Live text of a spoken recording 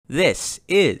This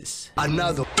is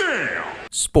Another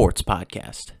Sports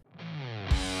Podcast.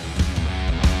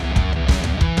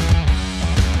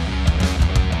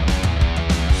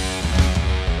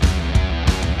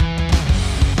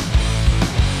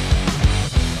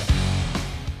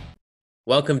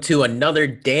 Welcome to another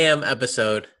damn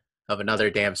episode of Another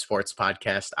Damn Sports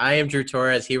Podcast. I am Drew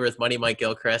Torres here with Money Mike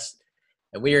Gilchrist,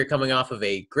 and we are coming off of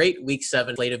a great Week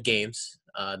 7 slate of games.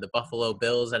 The Buffalo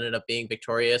Bills ended up being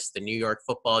victorious. The New York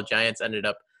Football Giants ended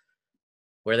up,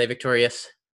 were they victorious?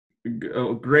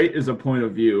 Great is a point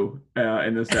of view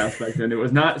in this aspect, and it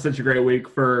was not such a great week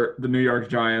for the New York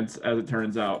Giants, as it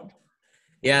turns out.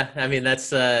 Yeah, I mean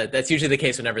that's usually the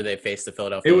case whenever they face the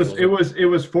Philadelphia Eagles. It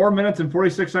was 4 minutes and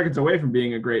 46 seconds away from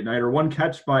being a great night, or one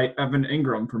catch by Evan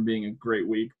Ingram from being a great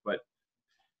week. But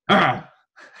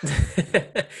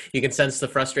you can sense the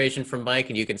frustration from Mike,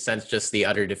 and you can sense just the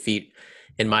utter defeat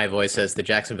in my voice as the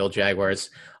Jacksonville Jaguars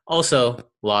also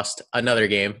lost another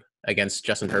game against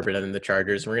Justin Herbert and the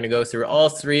Chargers. We're going to go through all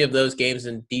three of those games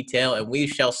in detail, and we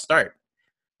shall start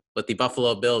with the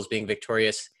Buffalo Bills being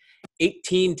victorious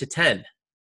 18-10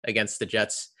 against the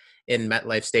Jets in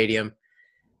MetLife Stadium.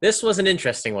 This was an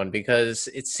interesting one because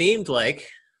it seemed like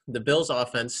the Bills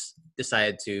offense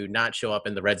decided to not show up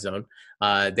in the red zone.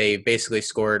 They basically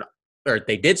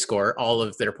did score all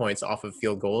of their points off of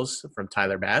field goals from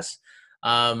Tyler Bass.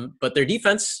 But their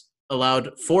defense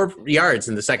allowed 4 yards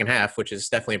in the second half, which is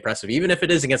definitely impressive. Even if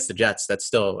it is against the Jets, that's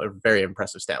still a very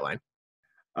impressive stat line.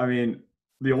 I mean,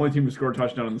 the only team to score a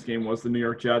touchdown in this game was the New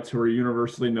York Jets, who are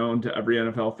universally known to every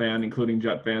NFL fan, including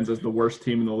Jet fans, as the worst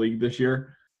team in the league this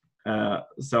year.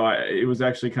 It was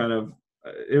actually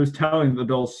it was telling the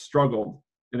Bills struggled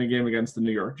in a game against the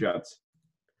New York Jets.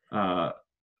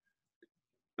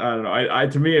 I don't know.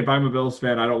 To me, if I'm a Bills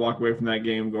fan, I don't walk away from that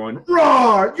game going,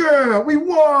 "Raw, yeah, we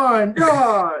won!"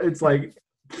 Yeah, it's like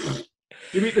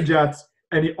you beat the Jets,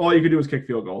 and all you could do was kick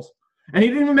field goals, and he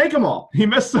didn't even make them all. He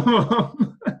missed some of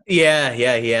them. Yeah,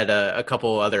 he had a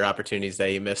couple other opportunities that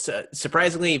he missed.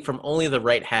 Surprisingly, from only the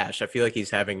right hash. I feel like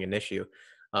he's having an issue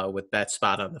with that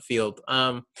spot on the field.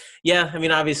 Yeah, I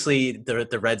mean, obviously,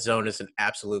 the red zone is an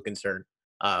absolute concern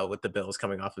with the Bills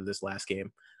coming off of this last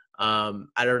game. I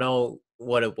don't know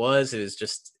what it was. It was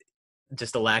just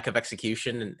a lack of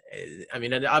execution. And I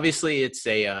mean, obviously, it's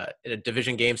a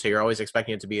division game, so you're always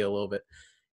expecting it to be a little bit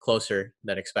closer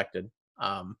than expected.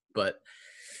 But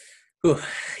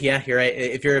yeah, you're right.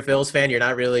 If you're a Bills fan, you're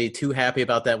not really too happy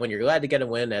about that win. You're glad to get a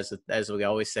win, as we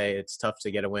always say. It's tough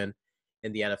to get a win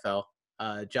in the NFL.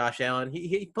 Josh Allen,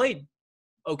 he played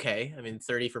okay. I mean,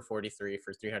 30 for 43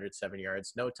 for 307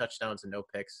 yards, no touchdowns and no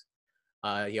picks.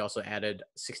 He also added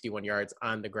 61 yards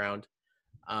on the ground.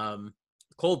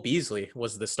 Cole Beasley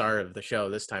was the star of the show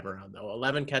this time around, though.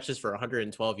 11 catches for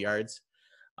 112 yards.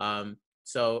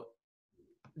 So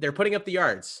they're putting up the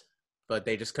yards, but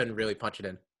they just couldn't really punch it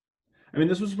in. I mean,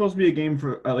 this was supposed to be a game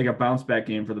for like a bounce back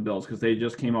game for the Bills because they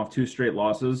just came off 2 straight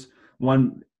losses.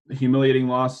 One humiliating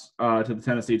loss to the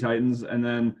Tennessee Titans, and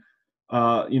then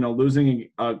losing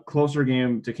a closer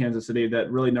game to Kansas City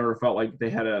that really never felt like they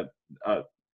had a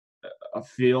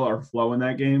feel or flow in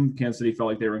that game. Kansas City felt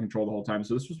like they were in control the whole time.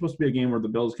 So this was supposed to be a game where the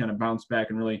Bills kind of bounced back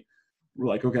and really were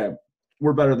like, okay,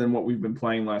 we're better than what we've been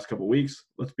playing the last couple of weeks.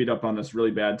 Let's beat up on this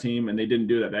really bad team. And they didn't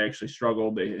do that. They actually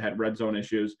struggled. They had red zone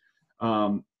issues.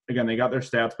 Again, they got their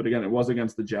stats, but again, it was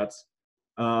against the Jets.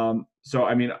 So,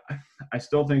 I mean, I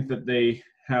still think that they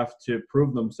have to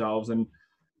prove themselves, and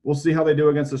we'll see how they do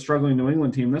against the struggling New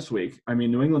England team this week. I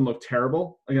mean, New England looked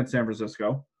terrible against San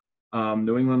Francisco.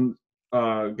 New England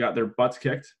got their butts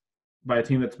kicked by a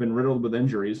team that's been riddled with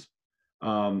injuries.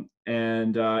 And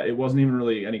it wasn't even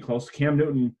really any close. Cam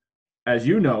Newton, as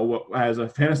you know, as a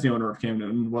fantasy owner of Cam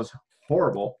Newton, was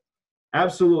horrible,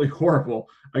 absolutely horrible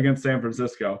against San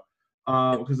Francisco.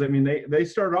 Because I mean, they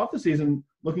started off the season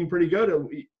looking pretty good. It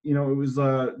was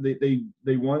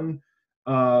they won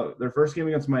their first game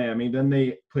against Miami. Then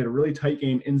they played a really tight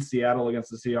game in Seattle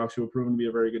against the Seahawks, who have proven to be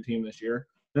a very good team this year.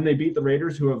 Then they beat the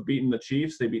Raiders, who have beaten the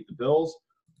Chiefs. They beat the Bills.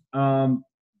 Then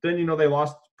they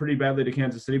lost pretty badly to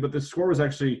Kansas City, but the score was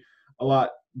actually a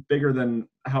lot bigger than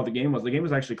how the game was. The game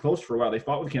was actually close for a while. They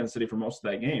fought with Kansas City for most of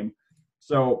that game.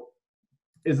 So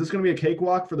is this going to be a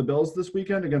cakewalk for the Bills this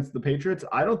weekend against the Patriots?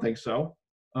 I don't think so,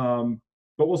 but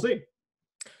we'll see.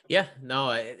 Yeah,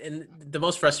 no, and the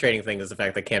most frustrating thing is the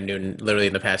fact that Cam Newton, literally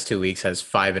in the past 2 weeks, has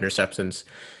 5 interceptions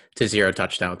to 0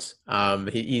 touchdowns.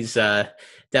 He's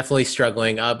definitely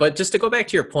struggling. But just to go back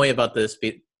to your point about this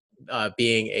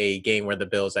being a game where the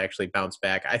Bills actually bounce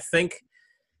back, I think,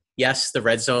 yes, the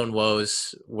red zone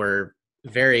woes were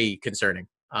very concerning.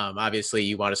 Obviously,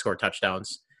 you want to score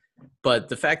touchdowns. But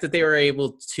the fact that they were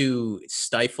able to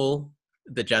stifle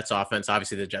the Jets offense,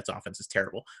 obviously the Jets offense is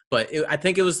terrible, but I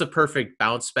think it was the perfect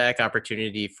bounce back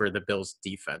opportunity for the Bills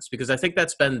defense, because I think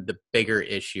that's been the bigger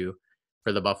issue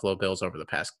for the Buffalo Bills over the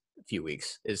past few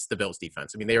weeks is the Bills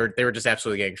defense. I mean, they were just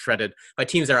absolutely getting shredded by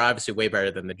teams that are obviously way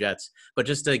better than the Jets, but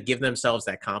just to give themselves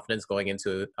that confidence going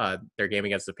into their game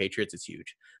against the Patriots, it's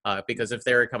huge. Because if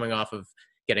they're coming off of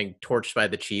getting torched by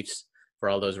the Chiefs for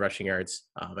all those rushing yards,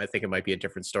 I think it might be a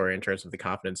different story in terms of the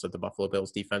confidence of the Buffalo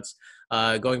Bills defense.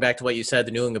 Going back to what you said,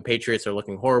 the New England Patriots are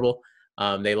looking horrible.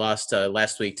 They lost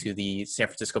last week to the San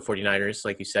Francisco 49ers,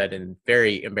 like you said, in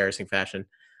very embarrassing fashion.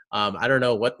 I don't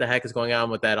know what the heck is going on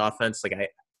with that offense. Like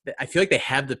I feel like they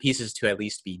have the pieces to at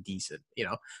least be decent. You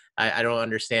know, I don't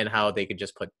understand how they could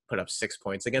just put up 6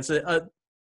 points against a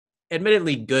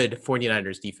admittedly good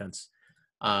 49ers defense.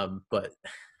 But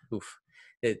oof,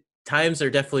 times are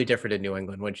definitely different in New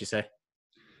England, wouldn't you say?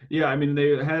 Yeah, I mean,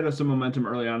 they had some momentum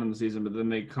early on in the season, but then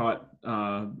they caught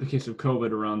the case of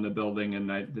COVID around the building,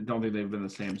 and I don't think they've been the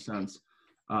same since.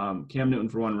 Cam Newton,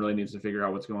 for one, really needs to figure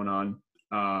out what's going on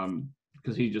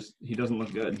because he doesn't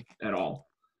look good at all.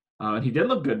 And he did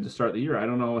look good to start the year. I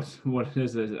don't know what it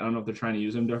is. I don't know if they're trying to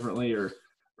use him differently or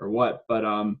what, but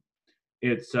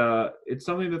it's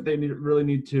something that they really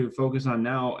need to focus on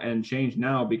now and change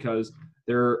now, because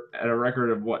they're at a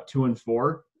record of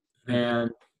 2-4, Mm-hmm.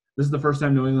 and this is the first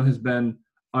time New England has been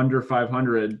under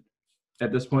 500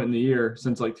 at this point in the year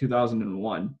since like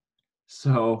 2001.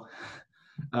 So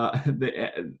they're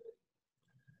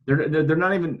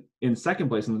not even in second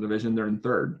place in the division. They're in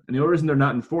third. And the only reason they're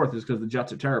not in fourth is because the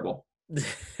Jets are terrible.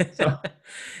 So.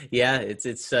 Yeah,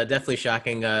 it's definitely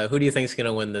shocking. Who do you think is going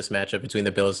to win this matchup between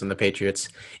the Bills and the Patriots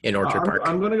in Orchard Park?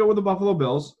 I'm going to go with the Buffalo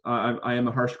Bills. I am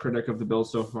a harsh critic of the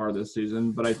Bills so far this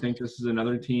season, but I think this is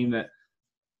another team that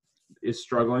is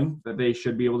struggling that they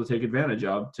should be able to take advantage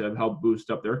of to help boost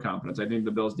up their confidence. I think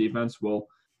the Bills defense will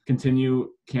continue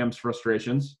Cam's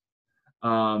frustrations.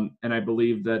 And I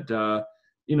believe that,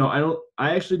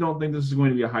 I actually don't think this is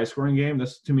going to be a high scoring game.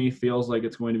 This to me feels like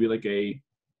it's going to be like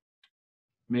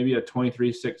maybe a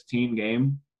 23-16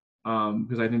 game.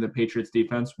 Because I think the Patriots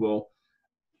defense will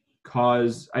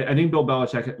cause, I think Bill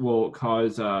Belichick will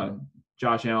cause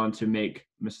Josh Allen to make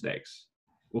mistakes.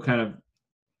 Will kind of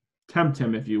tempt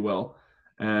him, if you will.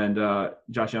 And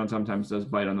Josh Allen sometimes does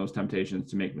bite on those temptations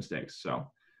to make mistakes. So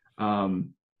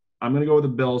I'm going to go with the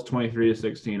Bills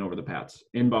 23-16 over the Pats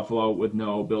in Buffalo with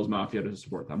no Bills Mafia to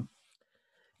support them.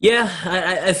 Yeah,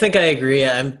 I think I agree.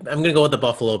 I'm going to go with the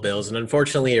Buffalo Bills. And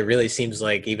unfortunately, it really seems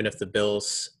like even if the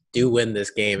Bills do win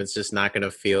this game, it's just not going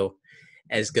to feel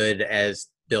as good as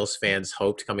Bills fans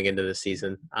hoped coming into the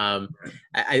season.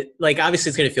 I like, obviously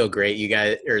it's going to feel great. You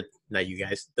guys, or not you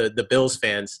guys, the Bills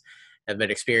fans have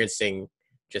been experiencing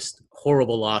just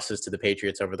horrible losses to the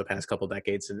Patriots over the past couple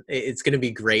decades. And it's going to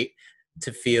be great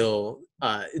to feel,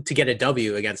 to get a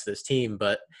W against this team.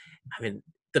 But I mean,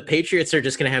 the Patriots are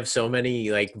just going to have so many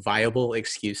like viable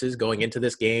excuses going into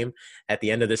this game at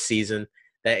the end of the season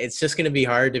that it's just going to be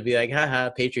hard to be like, haha,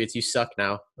 Patriots, you suck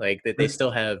now. Like that they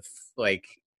still have like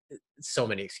so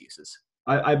many excuses.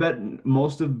 I bet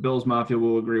most of Bills Mafia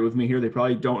will agree with me here. They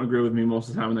probably don't agree with me most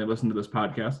of the time when they listen to this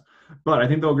podcast, but I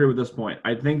think they'll agree with this point.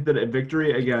 I think that a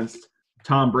victory against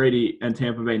Tom Brady and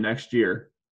Tampa Bay next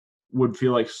year would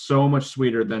feel like so much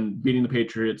sweeter than beating the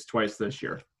Patriots twice this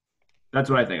year. That's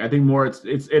what I think. I think more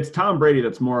it's Tom Brady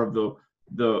that's more of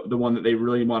the one that they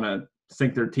really want to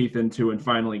sink their teeth into and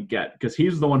finally get, because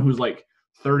he's the one who's like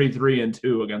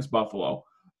 33-2 against Buffalo.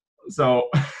 So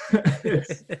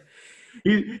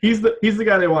he's the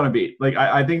guy they want to beat. Like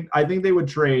I think they would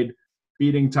trade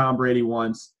beating Tom Brady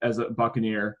once as a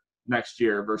Buccaneer next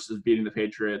year versus beating the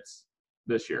Patriots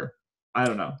this year. I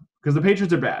don't know, because the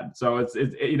Patriots are bad, so it's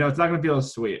not going to feel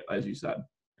as sweet as you said.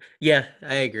 Yeah,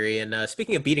 I agree. And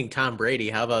speaking of beating Tom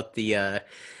Brady, how about the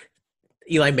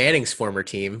Eli Manning's former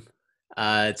team?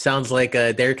 It sounds like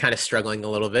they're kind of struggling a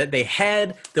little bit. They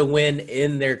had the win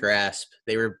in their grasp.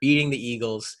 They were beating the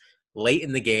Eagles late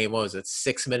in the game. What was it,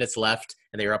 6 minutes left,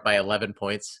 and they were up by 11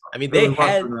 points. I mean, it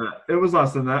was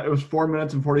less than that. It was 4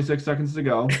 minutes and 46 seconds to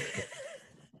go.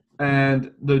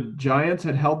 And the Giants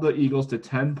had held the Eagles to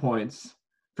 10 points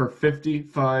for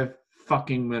 55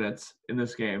 fucking minutes in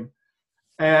this game.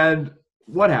 And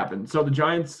what happened? So the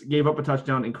Giants gave up a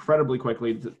touchdown incredibly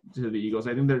quickly to the Eagles.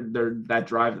 I think that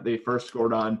drive that they first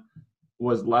scored on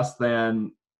was less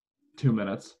than 2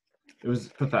 minutes. It was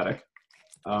pathetic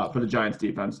for the Giants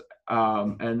defense.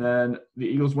 And then the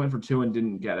Eagles went for 2 and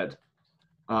didn't get it.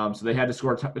 So they had to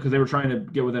score because they were trying to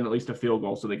get within at least a field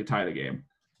goal so they could tie the game.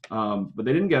 But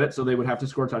they didn't get it, so they would have to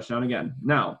score a touchdown again.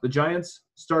 Now, the Giants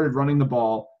started running the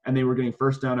ball and they were getting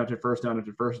first down after first down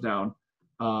after first down.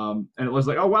 And it was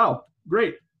like, oh, wow,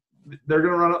 great. They're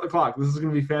going to run out the clock. This is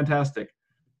going to be fantastic.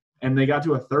 And they got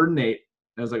to a 3rd and 8. And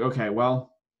I was like, okay,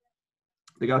 well,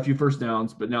 they got a few first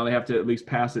downs, but now they have to at least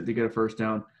pass it to get a first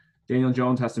down. Daniel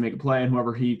Jones has to make a play, and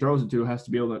whoever he throws it to has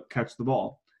to be able to catch the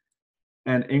ball.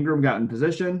 And Ingram got in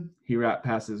position. He got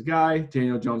past his guy.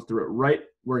 Daniel Jones threw it right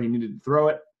where he needed to throw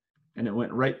it, and it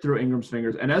went right through Ingram's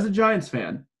fingers. And as a Giants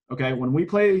fan, okay, when we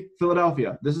play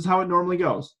Philadelphia, this is how it normally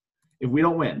goes. If we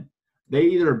don't win, they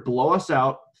either blow us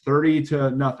out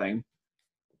 30-0,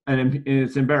 and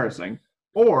it's embarrassing,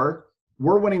 or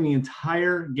we're winning the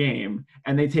entire game,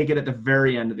 and they take it at the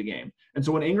very end of the game. And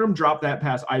so when Ingram dropped that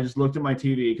pass, I just looked at my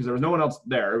TV because there was no one else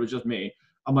there. It was just me.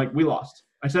 I'm like, we lost.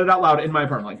 I said it out loud in my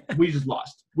apartment. Like, we just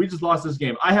lost. We just lost this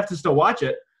game. I have to still watch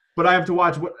it, but I have to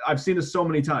watch what I've seen this so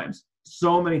many times.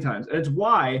 And it's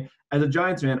why, as a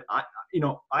Giants fan,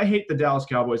 I hate the Dallas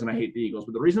Cowboys and I hate the Eagles.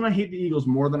 But the reason I hate the Eagles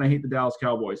more than I hate the Dallas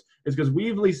Cowboys is because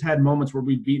we've at least had moments where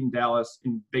we've beaten Dallas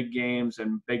in big games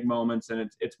and big moments, and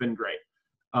it's been great.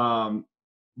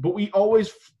 But we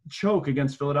always choke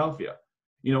against Philadelphia.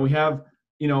 We have,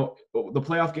 the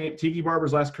playoff game, Tiki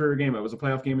Barber's last career game. It was a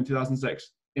playoff game in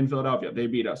 2006 in Philadelphia. They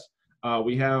beat us.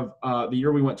 We have the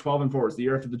year we went 12-4. It's the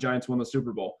year after the Giants won the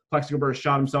Super Bowl. Plexico Burress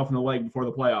shot himself in the leg before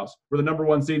the playoffs. We're the number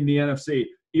 1 seed in the NFC.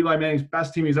 Eli Manning's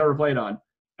best team he's ever played on.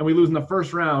 And we lose in the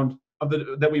first round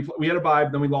we had a bye,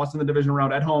 then we lost in the division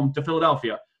round at home to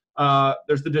Philadelphia.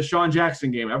 There's the Deshaun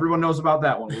Jackson game. Everyone knows about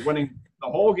that one. We're winning the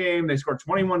whole game. They scored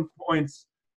 21 points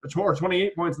or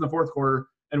 28 points in the fourth quarter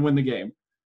and win the game.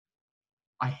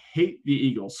 I hate the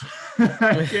Eagles.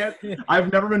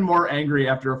 I've never been more angry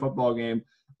after a football game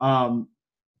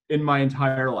in my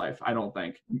entire life, I don't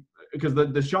think. Because the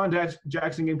Deshaun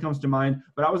Jackson game comes to mind,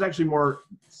 but I was actually more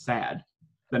sad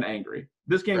than angry.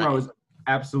 This game, right. I was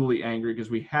absolutely angry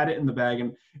because we had it in the bag,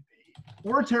 and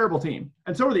we're a terrible team.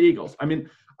 And so are the Eagles. I mean,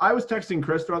 I was texting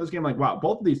Chris throughout this game like, wow,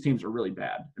 both of these teams are really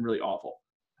bad and really awful.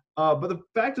 But the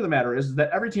fact of the matter is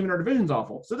that every team in our division is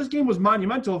awful. So this game was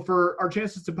monumental for our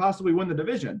chances to possibly win the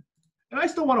division. And I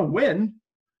still want to win,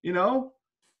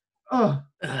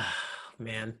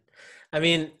 Man. I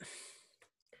mean,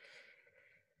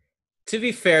 to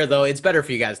be fair, though, it's better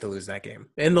for you guys to lose that game.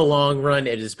 In the long run,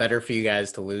 it is better for you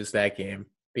guys to lose that game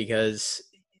because,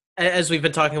 as we've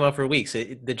been talking about for weeks,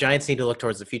 the Giants need to look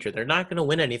towards the future. They're not going to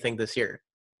win anything this year.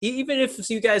 Even if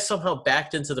you guys somehow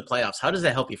backed into the playoffs, how does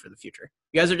that help you for the future?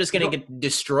 You guys are just going to get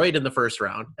destroyed in the first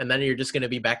round, and then you're just going to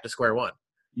be back to square one.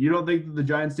 You don't think that the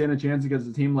Giants stand a chance against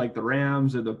a team like the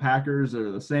Rams or the Packers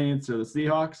or the Saints or the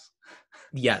Seahawks?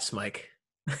 Yes, Mike.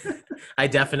 I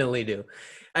definitely do.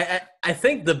 I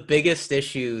think the biggest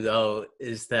issue, though,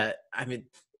 is that, I mean,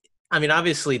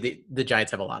 obviously the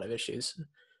Giants have a lot of issues,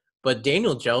 but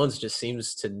Daniel Jones just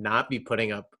seems to not be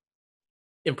putting up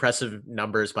impressive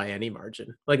numbers by any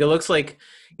margin. Like, it looks like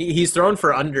he's thrown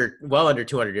for well under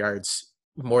 200 yards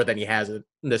more than he has in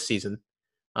this season.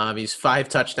 He's 5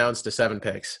 touchdowns to 7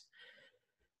 picks.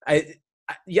 I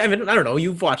don't know.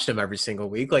 You've watched him every single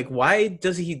week. Like, why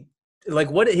does he?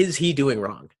 Like, what is he doing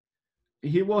wrong?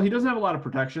 He doesn't have a lot of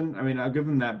protection. I mean, I'll give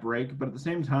him that break, but at the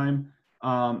same time,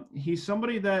 he's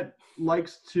somebody that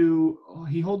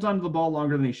he holds on to the ball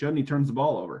longer than he should, and he turns the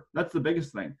ball over. That's the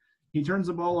biggest thing. He turns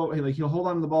the ball over. Like, he'll hold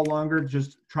on to the ball longer,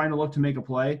 just trying to look to make a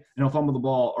play, and he'll fumble the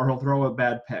ball or he'll throw a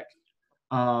bad pick.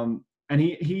 And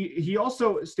he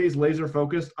also stays laser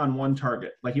focused on one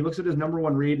target. Like, he looks at his number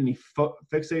 1 read and he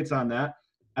fixates on that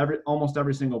almost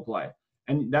every single play.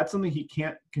 And that's something he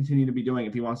can't continue to be doing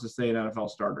if he wants to stay an NFL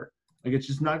starter. Like, it's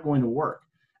just not going to work.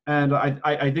 And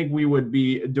I think we would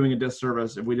be doing a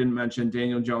disservice if we didn't mention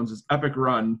Daniel Jones's epic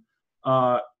run.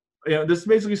 This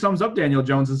basically sums up Daniel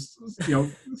Jones's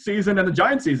season and the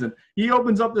Giants season. He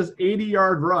opens up this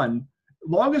 80-yard run,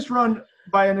 longest run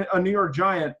by a New York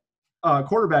Giant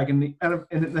quarterback in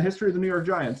the history of the New York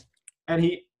Giants, and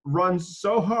he runs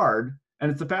so hard, and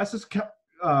it's the fastest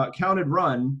calculated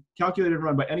run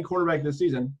by any quarterback this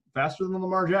season, faster than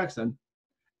Lamar Jackson,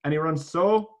 and he runs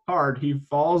so hard he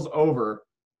falls over,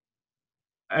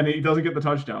 and he doesn't get the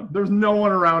touchdown. There's no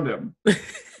one around him.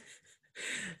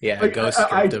 Yeah, like, ghost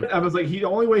stripped him. I was like, the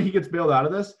only way he gets bailed out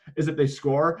of this is if they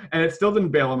score, and it still didn't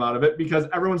bail him out of it because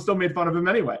everyone still made fun of him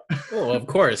anyway. Well, of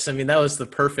course. I mean, that was the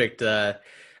perfect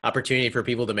opportunity for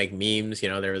people to make memes.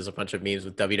 There was a bunch of memes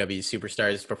with WWE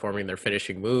superstars performing their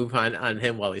finishing move on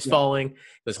him while he's falling. It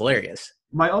was hilarious.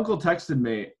 My uncle texted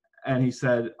me, and he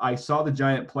said, I saw the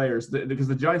Giant players, because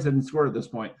the Giants hadn't scored at this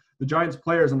point. The Giants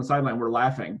players on the sideline were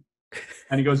laughing.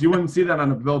 And he goes, you wouldn't see that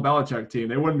on a Bill Belichick team.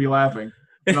 They wouldn't be laughing.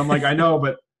 And I'm like, I know,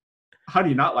 but how do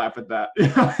you not laugh at that?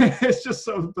 It's just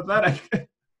so pathetic.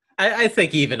 I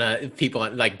think even people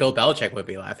like Bill Belichick would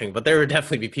be laughing, but there would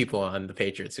definitely be people on the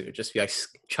Patriots who would just be like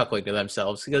chuckling to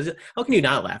themselves because how can you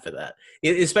not laugh at that?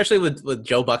 Especially with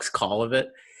Joe Buck's call of it,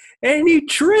 and he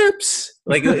trips.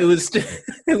 Like it was,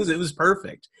 it was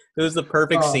perfect. It was the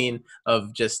perfect scene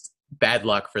of just bad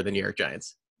luck for the New York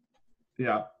Giants.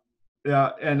 Yeah,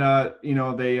 yeah, and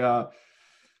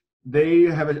they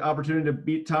have an opportunity to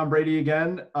beat Tom Brady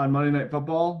again on Monday Night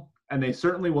Football, and they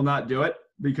certainly will not do it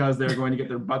because they're going to get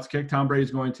their butts kicked. Tom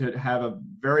Brady's going to have a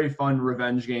very fun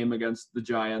revenge game against the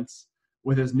Giants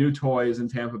with his new toys in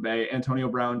Tampa Bay. Antonio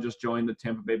Brown just joined the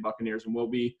Tampa Bay Buccaneers and will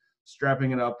be strapping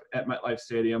it up at MetLife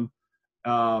Stadium.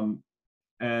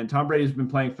 And Tom Brady's been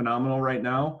playing phenomenal right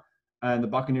now, and the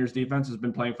Buccaneers defense has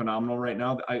been playing phenomenal right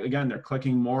now. Again, they're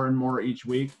clicking more and more each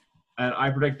week, and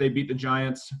I predict they beat the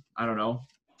Giants, I don't know,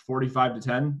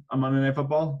 45-10 on Monday Night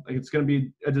Football. Like, it's going to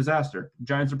be a disaster. The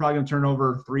Giants are probably going to turn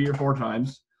over 3 or 4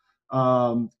 times.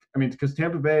 Because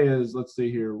Tampa Bay is, let's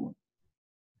see here,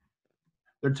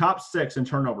 they're top 6 in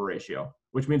turnover ratio,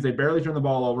 which means they barely turn the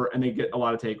ball over and they get a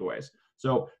lot of takeaways.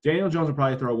 So Daniel Jones will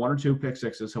probably throw 1 or 2 pick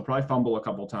sixes. He'll probably fumble a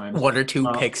couple times. 1 or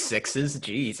 2 pick sixes?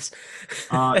 Jeez.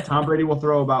 Tom Brady will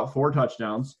throw about 4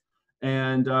 touchdowns,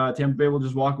 and Tampa Bay will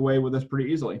just walk away with this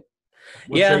pretty easily.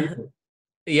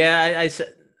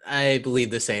 I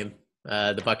believe the same.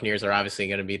 The Buccaneers are obviously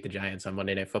going to beat the Giants on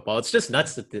Monday Night Football. It's just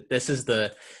nuts that this is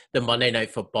the Monday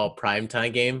Night Football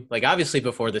primetime game. Like, obviously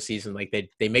before the season, like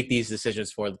they make these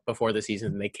decisions before the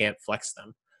season and they can't flex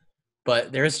them.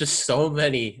 But there's just so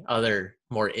many other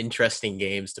more interesting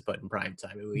games to put in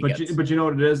primetime. But you know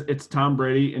what it is? It's Tom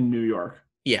Brady in New York.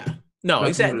 Yeah. No,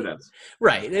 That's exactly.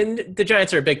 Right. And the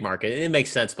Giants are a big market. It makes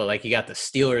sense. But, like, you got the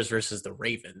Steelers versus the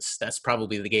Ravens. That's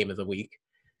probably the game of the week.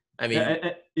 I mean,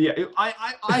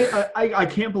 I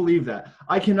can't believe that.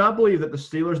 I cannot believe that the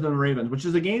Steelers and the Ravens, which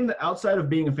is a game that outside of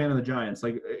being a fan of the Giants,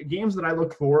 like games that I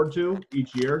look forward to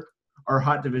each year are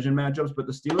hot division matchups, but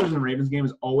the Steelers and the Ravens game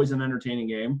is always an entertaining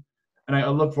game. And I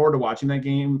look forward to watching that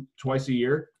game twice a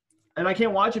year. And I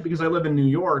can't watch it because I live in New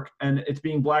York and it's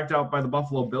being blacked out by the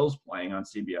Buffalo Bills playing on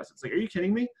CBS. It's like, are you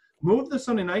kidding me? Move the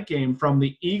Sunday night game from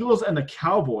the Eagles and the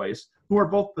Cowboys, who are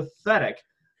both pathetic,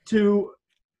 to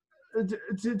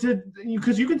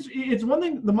because you can. It's one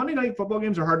thing. The Monday night football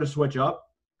games are hard to switch up,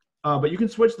 but you can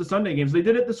switch the Sunday games. They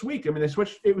did it this week. I mean, they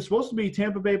switched. It was supposed to be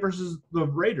Tampa Bay versus the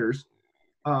Raiders,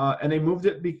 and they moved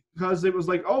it because it was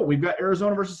like, oh, we've got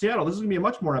Arizona versus Seattle. This is gonna be a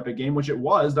much more epic game, which it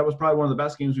was. That was probably one of the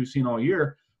best games we've seen all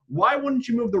year. Why wouldn't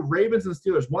you move the Ravens and the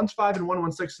Steelers? One's 5-1,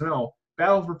 one's 6-0.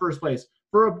 Battle for first place.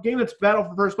 For a game that's battle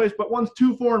for first place, but one's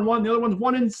 2-4-1, the other one's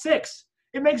 1-6.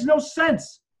 It makes no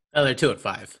sense. Oh, they're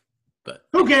 2-5. But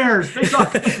who cares? They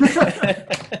suck.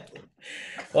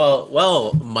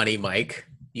 well, Money Mike,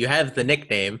 you have the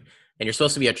nickname, and you're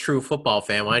supposed to be a true football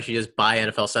fan. Why don't you just buy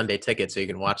NFL Sunday tickets so you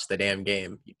can watch the damn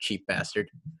game, you cheap bastard?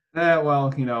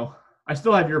 Well, I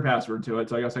still have your password to it,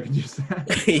 so I guess I can use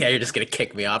that. Yeah, you're just going to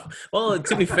kick me off. Well,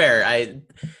 to be fair,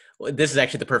 this is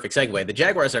actually the perfect segue. The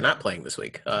Jaguars are not playing this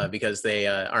week because they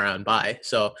are on bye.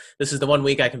 So this is the one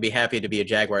week I can be happy to be a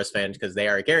Jaguars fan because they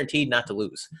are guaranteed not to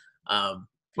lose.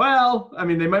 Well, I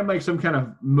mean, they might make some kind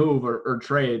of move or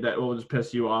trade that will just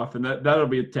piss you off, and that'll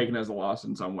be taken as a loss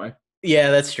in some way.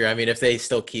 Yeah, that's true. I mean, if they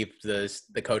still keep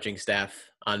the coaching staff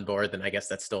on board, then I guess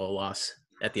that's still a loss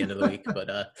at the end of the week. But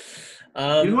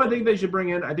you know what I think they should bring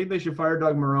in? I think they should fire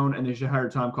Doug Marrone and they should hire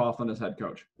Tom Coughlin as head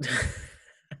coach.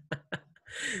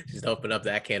 Just open up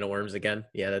that can of worms again.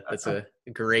 Yeah, that's a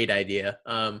great idea.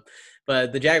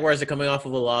 But the Jaguars are coming off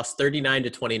of a loss,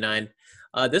 39-29.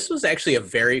 This was actually a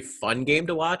very fun game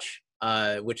to watch,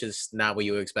 which is not what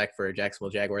you would expect for a Jacksonville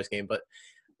Jaguars game. But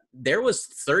there was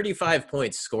 35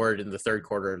 points scored in the third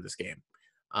quarter of this game.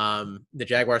 The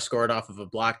Jaguars scored off of a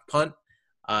blocked punt.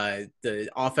 The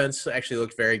offense actually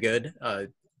looked very good.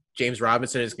 James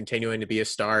Robinson is continuing to be a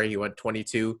star. He went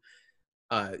 22.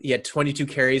 He had 22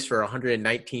 carries for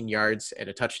 119 yards and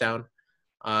a touchdown.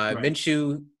 Right.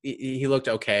 Minshew, he looked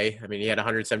okay. I mean, he had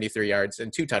 173 yards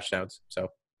and 2 touchdowns. So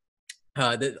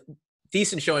the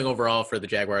decent showing overall for the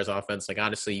Jaguars offense. Like,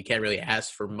 honestly, you can't really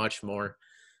ask for much more.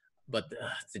 But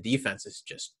the defense is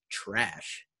just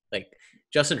trash. Like,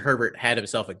 Justin Herbert had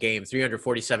himself a game,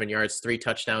 347 yards, 3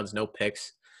 touchdowns, no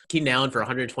picks. Keenan Allen for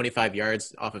 125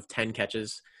 yards off of 10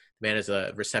 catches. The man is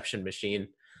a reception machine.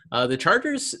 The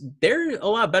Chargers, they're a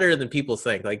lot better than people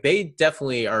think. Like, they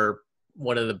definitely are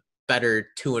one of the better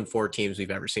 2-4 teams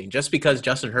we've ever seen, just because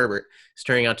Justin Herbert is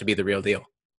turning out to be the real deal.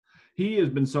 He has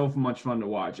been so much fun to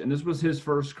watch. And this was his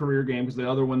first career game because the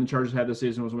other one the Chargers had this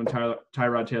season was when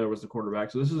Tyrod Taylor was the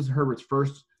quarterback. So this is Herbert's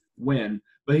first win.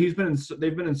 But they've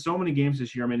been in so many games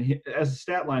this year. I mean, as a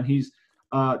stat line, he's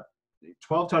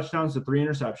 12 touchdowns to 3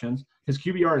 interceptions. His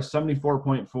QBR is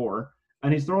 74.4,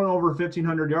 and he's thrown over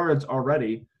 1,500 yards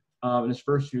already in his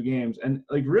first few games. And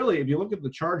like really, if you look at the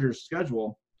Chargers'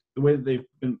 schedule, the way that they've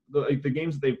been, like the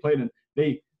games that they've played in,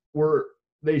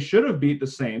 they should have beat the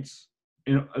Saints.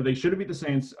 They should have beat the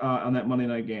Saints on that Monday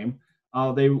night game.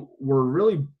 They were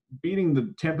really beating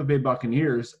the Tampa Bay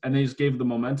Buccaneers, and they just gave the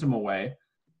momentum away,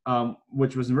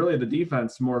 which was really the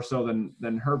defense more so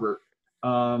than Herbert.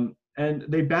 And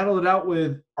they battled it out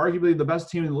with arguably the best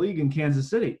team in the league in Kansas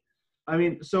City.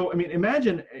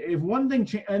 Imagine if one thing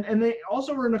changed, and they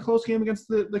also were in a close game against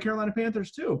the Carolina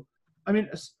Panthers too. I mean,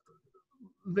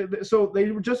 so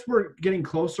they just were getting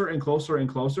closer and closer and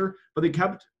closer, but they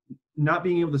kept not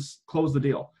being able to close the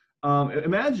deal.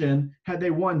 Imagine had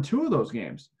they won 2 of those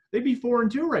games, they'd be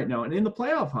 4-2 right now and in the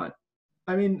playoff hunt.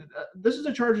 I mean, this is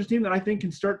a Chargers team that I think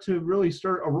can start a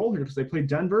roll here because they play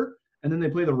Denver, and then they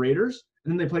play the Raiders,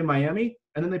 and then they play Miami,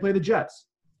 and then they play the Jets.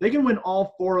 They can win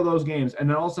all 4 of those games, and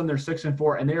then all of a sudden they're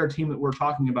 6-4, and they are a team that we're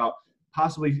talking about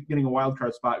possibly getting a wild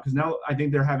card spot because now I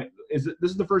think this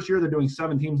is the first year they're doing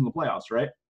 7 teams in the playoffs, right?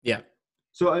 Yeah.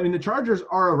 So, I mean, the Chargers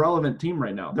are a relevant team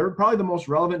right now. They're probably the most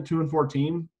relevant 2-4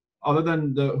 team other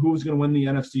than who's going to win the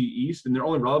NFC East, and they're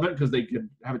only relevant because they could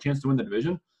have a chance to win the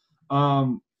division.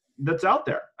 That's out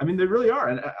there. I mean, they really are.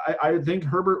 And I think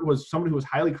Herbert was somebody who was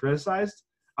highly criticized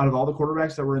out of all the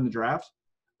quarterbacks that were in the draft.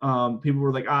 People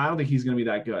were like, I don't think he's going to be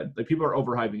that good. Like, people are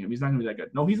overhyping him. He's not going to be that good.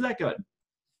 No, he's that good.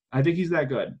 I think he's that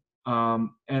good.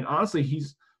 And honestly,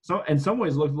 he's in some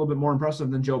ways looked a little bit more impressive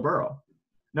than Joe Burrow.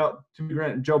 Now, to be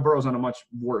granted, Joe Burrow's on a much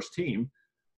worse team,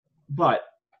 but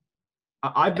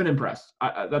I've been impressed.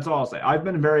 That's all I'll say. I've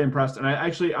been very impressed, and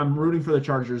I'm rooting for the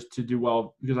Chargers to do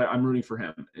well because I'm rooting for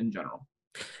him in general.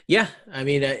 Yeah, I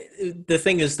mean, the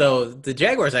thing is, though, the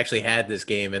Jaguars actually had this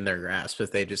game in their grasp.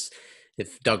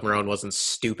 If Doug Marrone wasn't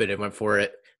stupid and went for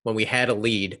it when we had a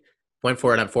lead, went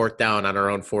for it on 4th down on our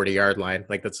own 40-yard line.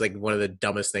 Like, that's like one of the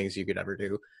dumbest things you could ever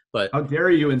do. But how dare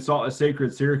you insult a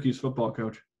sacred Syracuse football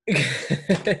coach?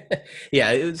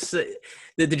 Yeah, it was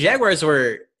the Jaguars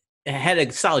had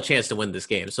a solid chance to win this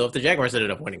game. So if the Jaguars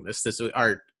ended up winning this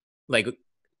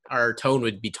our tone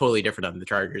would be totally different on the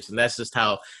Chargers, and that's just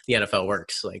how the NFL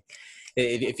works. Like,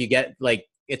 if you get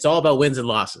it's all about wins and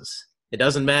losses. It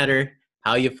doesn't matter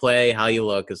how you play, how you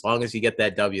look, as long as you get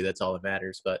that W, that's all that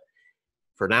matters. But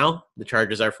for now, the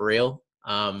Chargers are for real.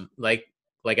 Like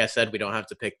I said, we don't have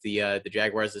to pick the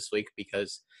Jaguars this week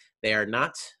because they are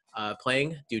not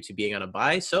playing due to being on a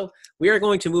bye. So we are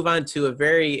going to move on to a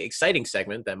very exciting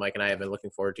segment that Mike and I have been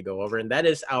looking forward to go over, and that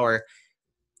is our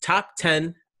top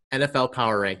 10 NFL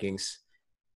power rankings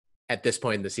at this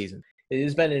point in the season. It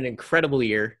has been an incredible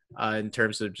year in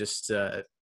terms of just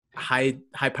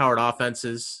high-powered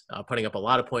offenses, putting up a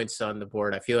lot of points on the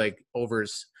board. I feel like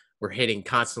overs were hitting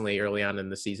constantly early on in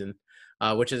the season,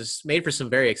 which has made for some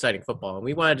very exciting football. And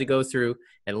we wanted to go through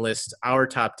and list our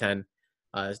top 10,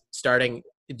 starting.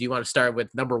 Do you want to start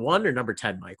with number 1 or number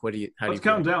 10, Mike? Let's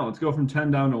count down. Let's go from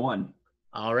 10 down to 1.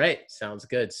 All right. Sounds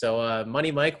good. So,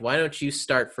 Money Mike, why don't you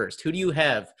start first? Who do you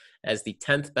have as the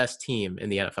 10th best team in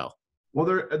the NFL? Well,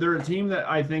 they're a team that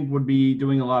I think would be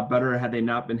doing a lot better had they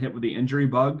not been hit with the injury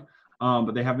bug.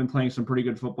 But they have been playing some pretty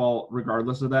good football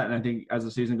regardless of that. And I think as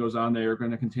the season goes on, they are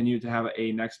going to continue to have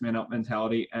a next man up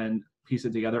mentality and piece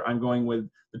it together. I'm going with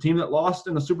the team that lost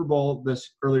in the Super Bowl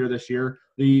earlier this year,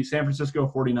 the San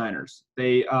Francisco 49ers.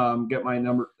 They get my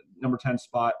number 10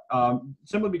 spot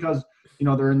simply because,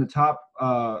 they're in the top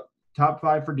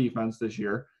 5 for defense this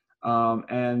year.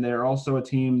 And they're also a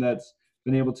team that's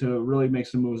been able to really make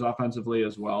some moves offensively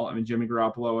as well. I mean, Jimmy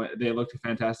Garoppolo, they looked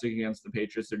fantastic against the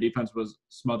Patriots. Their defense was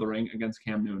smothering against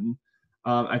Cam Newton.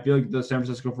 I feel like the San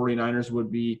Francisco 49ers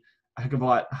would be a heck of a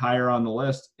lot higher on the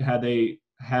list had they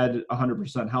had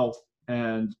 100% health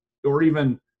or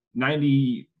even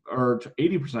 90 or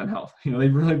 80% health.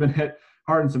 They've really been hit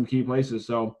hard in some key places.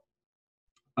 So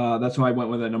that's why I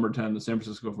went with at number 10, the San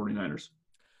Francisco 49ers.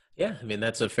 Yeah, I mean,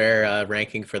 that's a fair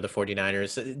ranking for the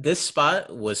 49ers. This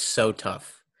spot was so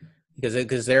tough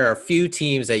because there are a few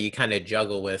teams that you kind of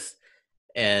juggle with.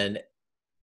 And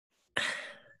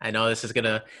I know this is going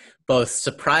to both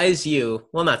surprise you.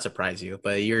 Well, not surprise you,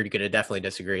 but you're going to definitely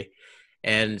disagree.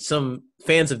 And some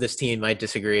fans of this team might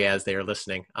disagree as they are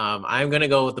listening. I'm going to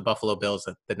go with the Buffalo Bills,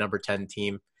 the number 10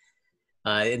 team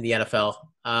in the NFL.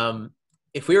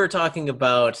 If we were talking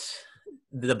about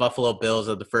the Buffalo Bills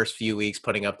of the first few weeks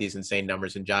putting up these insane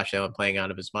numbers and Josh Allen playing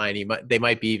out of his mind, they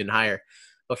might be even higher.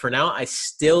 But for now, I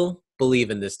still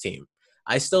believe in this team.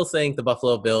 I still think the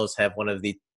Buffalo Bills have one of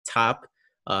the top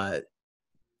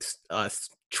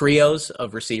trios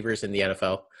of receivers in the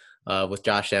NFL with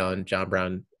Josh Allen, John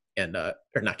Brown, and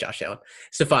or not Josh Allen,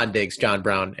 Stephon Diggs, John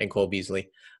Brown, and Cole Beasley.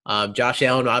 Josh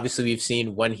Allen, obviously, we've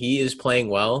seen when he is playing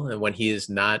well and when he is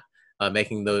not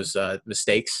making those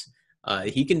mistakes,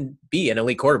 he can be an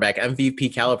elite quarterback,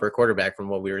 MVP caliber quarterback from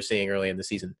what we were seeing early in the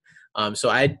season. So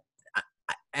I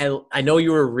know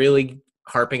you were really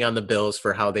harping on the Bills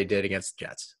for how they did against the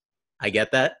Jets. I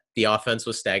get that. The offense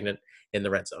was stagnant in the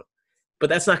red zone. But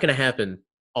that's not going to happen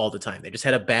all the time. They just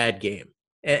had a bad game.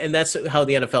 And that's how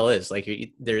the NFL is. Like,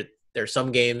 there are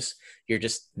some games you're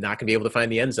just not going to be able to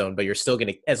find the end zone, but you're still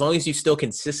going to – as long as you still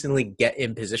consistently get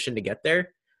in position to get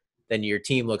there, then your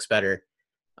team looks better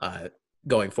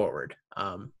going forward.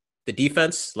 The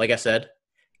defense, like I said,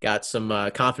 got some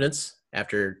confidence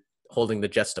after holding the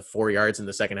Jets to 4 yards in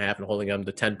the second half and holding them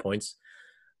to 10 points.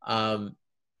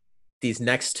 These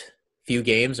next few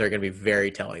games are going to be very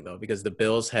telling, though, because the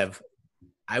Bills have,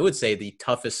 I would say, the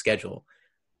toughest schedule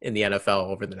in the NFL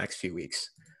over the next few weeks.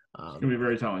 It's going to be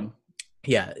very telling.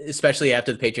 Yeah, especially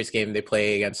after the Patriots game, they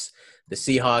play against the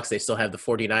Seahawks. They still have the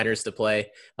 49ers to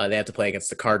play. They have to play against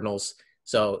the Cardinals.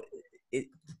 So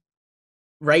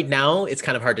right now, it's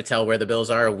kind of hard to tell where the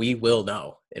Bills are. We will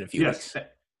know in a few weeks.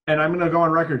 And I'm going to go on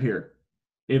record here.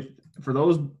 If for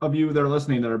those of you that are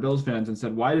listening that are Bills fans and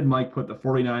said, why did Mike put the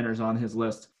 49ers on his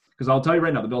list? Because I'll tell you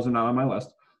right now, the Bills are not on my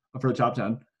list for the top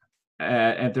 10.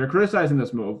 And if they're criticizing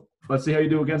this move, let's see how you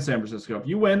do against San Francisco. If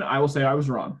you win, I will say I was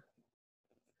wrong.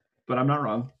 But I'm not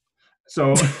wrong.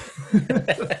 So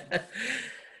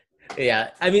yeah,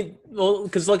 I mean, well,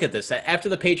 because look at this. After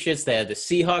the Patriots, they had the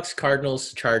Seahawks,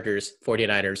 Cardinals, Chargers,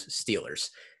 49ers, Steelers.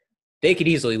 They could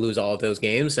easily lose all of those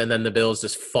games, and then the Bills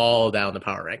just fall down the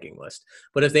power ranking list.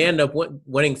 But if they end up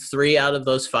winning 3 out of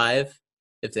those 5,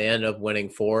 if they end up winning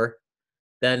 4,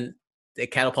 then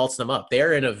it catapults them up.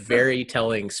 They're in a very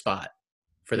telling spot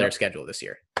for their schedule this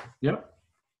year. Yep,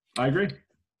 I agree.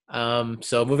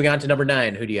 So moving on to number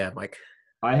 9, who do you have, Mike?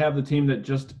 I have the team that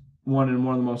just won in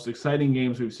one of the most exciting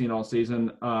games we've seen all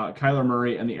season, Kyler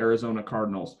Murray and the Arizona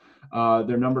Cardinals.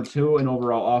 They're number 2 in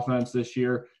overall offense this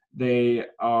year. They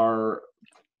are,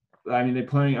 I mean, they're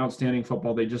playing outstanding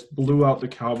football. They just blew out the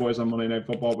Cowboys on Monday Night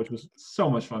Football, which was so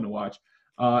much fun to watch.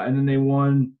 And then they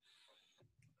won,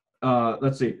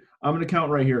 let's see, I'm going to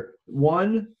count right here.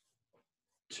 1,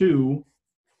 2,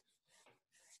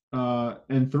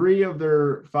 and 3 of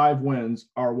their 5 wins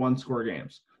are one-score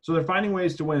games. So they're finding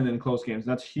ways to win in close games.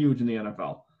 That's huge in the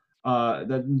NFL.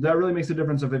 That really makes a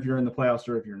difference if you're in the playoffs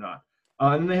or if you're not.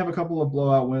 And then they have a couple of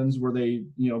blowout wins where they,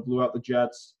 blew out the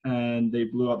Jets and they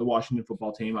blew out the Washington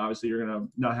football team. Obviously, you're going to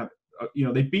not have,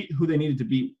 they beat who they needed to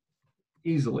beat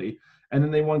easily. And then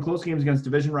they won close games against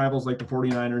division rivals like the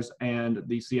 49ers and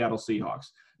the Seattle Seahawks.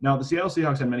 Now, the Seattle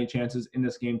Seahawks had many chances in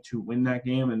this game to win that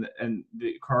game, and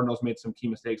the Cardinals made some key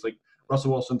mistakes, like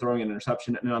Russell Wilson throwing an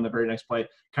interception, and then on the very next play,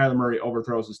 Kyler Murray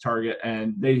overthrows his target,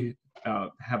 and they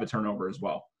have a turnover as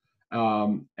well.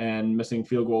 And missing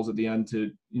field goals at the end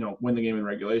to, win the game in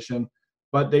regulation.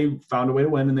 But they found a way to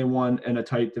win, and they won in a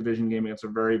tight division game against a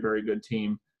very, very good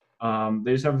team.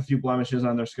 They just have a few blemishes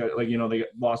on their schedule. Like, they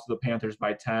lost to the Panthers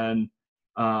by 10.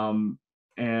 They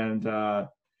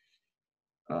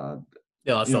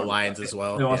lost the Lions as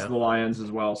well. They lost to the Lions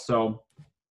as well. So,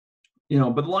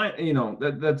 but the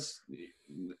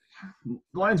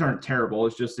Lions aren't terrible.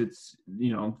 It's just,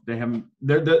 they haven't,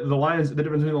 the Lions, the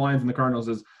difference between the Lions and the Cardinals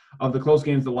is of the close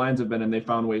games the Lions have been in, they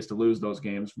found ways to lose those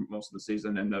games for most of the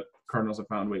season, and the Cardinals have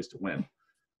found ways to win.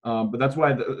 But that's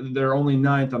why they're only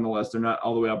 9th on the list. They're not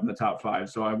all the way up in the top 5.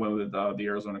 So I went with the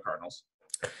Arizona Cardinals.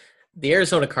 The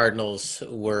Arizona Cardinals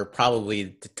were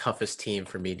probably the toughest team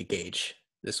for me to gauge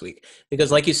this week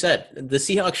because, like you said, the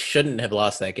Seahawks shouldn't have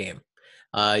lost that game.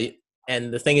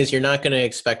 And the thing is, you're not going to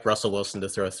expect Russell Wilson to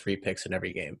throw 3 picks in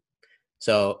every game.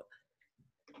 So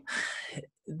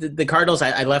the Cardinals,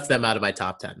 I left them out of my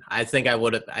top 10. I think I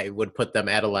would put them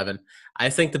at 11. I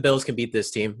think the Bills can beat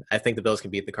this team. I think the Bills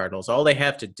can beat the Cardinals. All they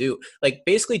have to do,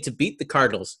 basically to beat the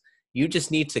Cardinals, you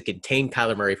just need to contain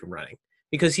Kyler Murray from running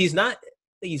because he's not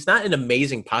an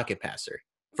amazing pocket passer.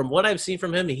 From what I've seen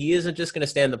from him, he isn't just going to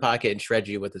stand in the pocket and shred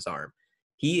you with his arm.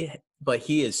 But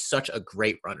he is such a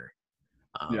great runner.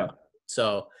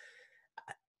 So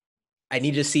I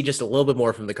need to see just a little bit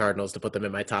more from the Cardinals to put them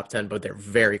in my top 10, but they're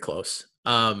very close.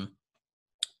 My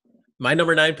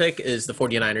number 9 pick is the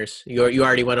 49ers. You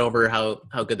already went over how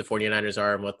good the 49ers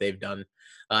are and what they've done.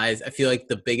 I feel like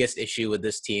the biggest issue with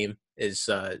this team is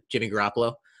Jimmy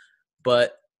Garoppolo.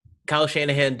 But Kyle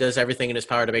Shanahan does everything in his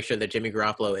power to make sure that Jimmy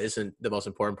Garoppolo isn't the most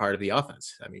important part of the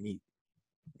offense. I mean,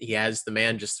 he has the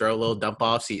man just throw a little dump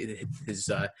offs. His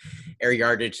air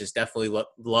yardage is definitely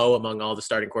low among all the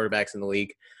starting quarterbacks in the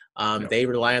league. They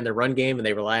rely on their run game and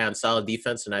they rely on solid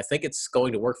defense, and I think it's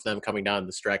going to work for them coming down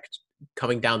the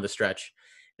stretch.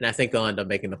 And I think they'll end up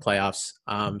making the playoffs.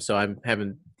 So I'm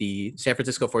having the San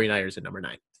Francisco 49ers at number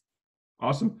 9.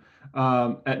 Awesome.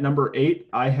 At number 8,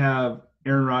 I have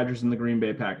Aaron Rodgers and the Green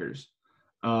Bay Packers.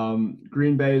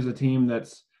 Green Bay is a team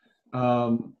that's,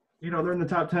 they're in the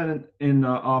top 10 in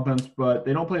offense, but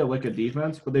they don't play a lick of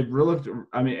defense. But they've really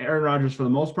 – Aaron Rodgers, for the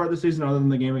most part this season, other than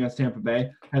the game against Tampa Bay,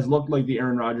 has looked like the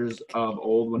Aaron Rodgers of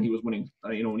old when he was winning –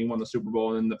 when he won the Super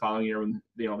Bowl, and then the following year when,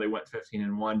 they went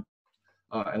 15-1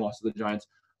 and lost to the Giants.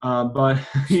 But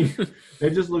they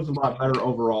just looked a lot better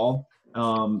overall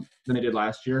than they did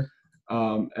last year.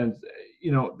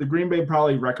 The Green Bay,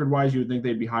 probably record-wise, you would think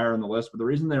they'd be higher on the list, but the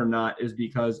reason they're not is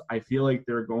because I feel like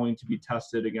they're going to be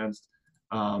tested against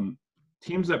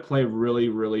teams that play really,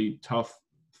 really tough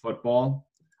football.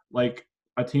 Like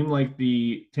a team like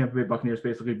the Tampa Bay Buccaneers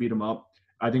basically beat them up.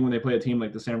 I think when they play a team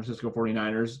like the San Francisco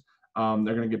 49ers,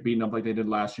 they're going to get beaten up like they did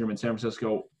last year when San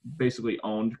Francisco basically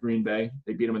owned Green Bay.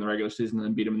 They beat them in the regular season and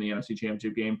then beat them in the NFC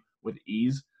Championship game with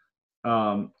ease.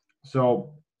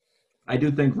 So I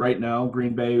do think right now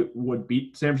Green Bay would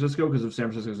beat San Francisco because of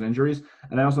San Francisco's injuries.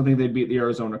 And I also think they'd beat the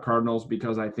Arizona Cardinals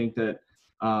because I think that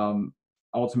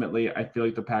ultimately I feel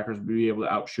like the Packers would be able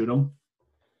to outshoot them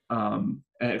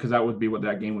because that would be what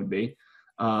that game would be.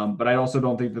 But I also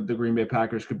don't think that the Green Bay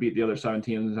Packers could beat the other 7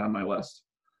 teams on my list.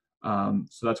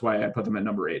 So that's why I put them at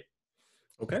number 8.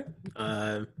 Okay.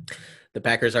 The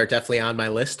Packers are definitely on my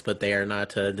list, but they are not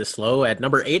this low. At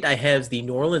number 8, I have the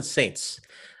New Orleans Saints.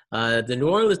 The New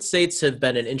Orleans Saints have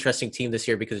been an interesting team this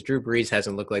year because Drew Brees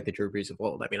hasn't looked like the Drew Brees of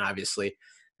old. I mean, obviously,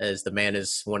 as the man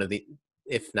is one of the,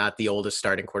 if not the oldest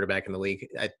starting quarterback in the league.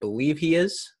 I believe he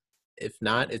is. If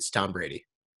not, it's Tom Brady.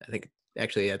 I think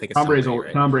it's Tom Brady's Brady, old.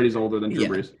 right? Tom Brady's older than Drew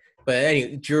Brees. But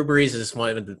anyway, Drew Brees is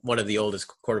one of the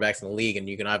oldest quarterbacks in the league, and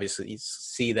you can obviously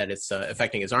see that it's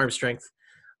affecting his arm strength.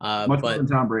 Much more than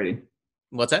Tom Brady.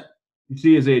 What's that? You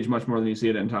see his age much more than you see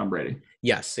it in Tom Brady.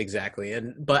 Yes, exactly.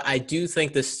 But I do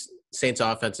think this Saints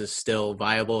offense is still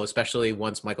viable, especially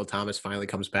once Michael Thomas finally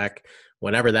comes back,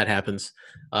 whenever that happens.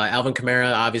 Alvin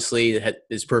Kamara obviously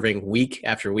is proving week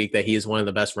after week that he is one of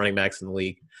the best running backs in the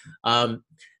league.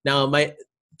 Now, my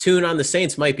tune on the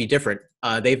Saints might be different.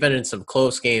 They've been in some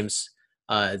close games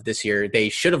this year. They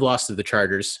should have lost to the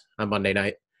Chargers on Monday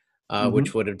night,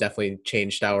 which would have definitely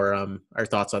changed our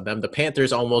thoughts on them. The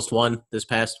Panthers almost won this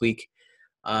past week,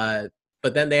 but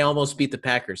then they almost beat the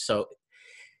Packers. So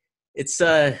it's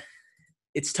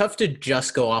tough to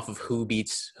just go off of who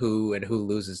beats who and who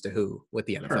loses to who with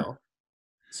the NFL. Sure.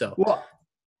 So, well,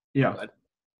 yeah.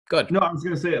 Good. No, I was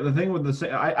going to say the thing with the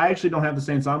Saints, I actually don't have the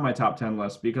Saints on my top 10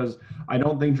 list because I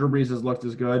don't think Drew Brees has looked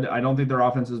as good. I don't think their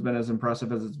offense has been as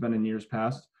impressive as it's been in years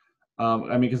past.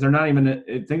 Because they're not even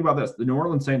 – think about this. The New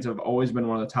Orleans Saints have always been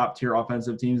one of the top-tier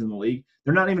offensive teams in the league.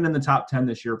 They're not even in the top 10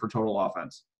 this year for total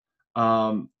offense.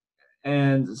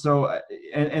 And so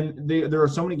there are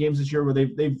so many games this year where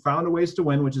they've found a ways to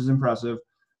win, which is impressive.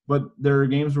 But there are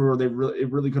games where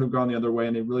it really could have gone the other way,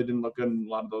 and they really didn't look good in a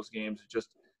lot of those games. It's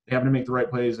just they having to make the right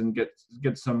plays and get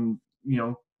some,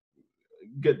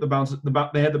 get the bounces.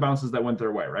 They had the bounces that went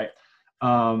their way, right?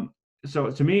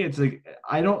 So to me, it's like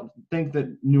I don't think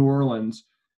that New Orleans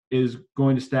is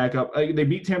going to stack up. They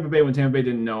beat Tampa Bay when Tampa Bay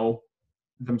didn't know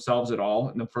themselves at all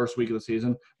in the first week of the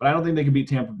season, but I don't think they could beat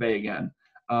Tampa Bay again.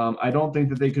 I don't think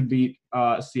that they could beat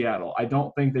Seattle. I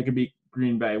don't think they could beat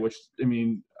Green Bay,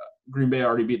 Green Bay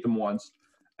already beat them once.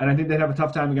 And I think they'd have a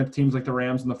tough time against teams like the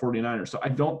Rams and the 49ers. So I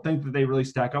don't think that they really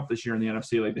stack up this year in the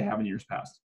NFC like they have in years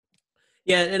past.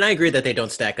 Yeah, and I agree that they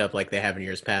don't stack up like they have in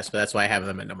years past, but that's why I have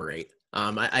them at number 8.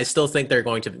 I still think they're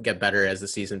going to get better as the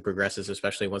season progresses,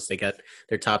 especially once they get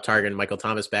their top target, Michael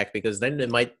Thomas, back, because then it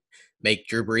might make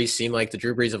Drew Brees seem like the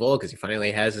Drew Brees of old because he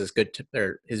finally has his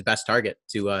best target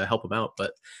to help him out.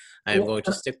 But I am going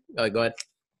to stick. Go ahead.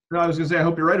 No, I was going to say I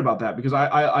hope you're right about that because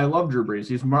I love Drew Brees.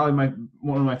 He's probably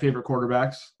one of my favorite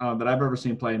quarterbacks that I've ever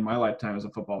seen play in my lifetime as a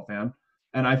football fan.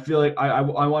 And I feel like I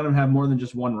want him to have more than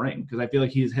just one ring because I feel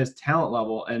like his talent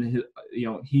level and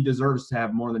he deserves to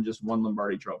have more than just one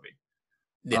Lombardi trophy.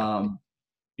 Yeah.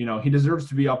 He deserves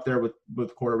to be up there with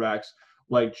quarterbacks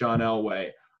like John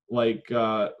Elway, like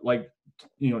Tom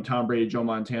Brady, Joe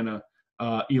Montana,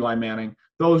 Eli Manning.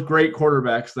 Those great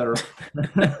quarterbacks that are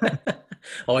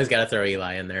always got to throw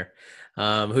Eli in there.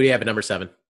 Who do you have at number 7?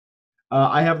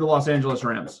 I have the Los Angeles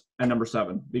Rams at number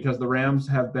 7 because the Rams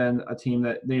have been a team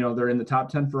that, they're in the top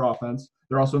 10 for offense.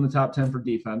 They're also in the top 10 for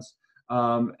defense.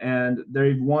 And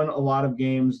they've won a lot of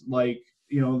games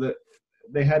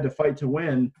they had to fight to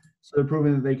win. So they're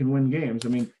proving that they can win games. I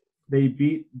mean, they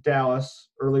beat Dallas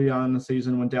early on in the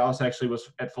season when Dallas actually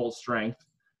was at full strength.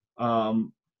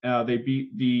 They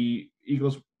beat the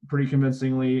Eagles pretty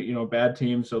convincingly, bad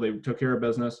team, so they took care of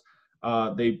business.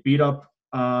 They beat up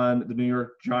on the New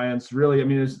York Giants. Really, I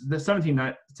mean, it's the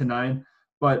 17-9,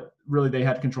 but really they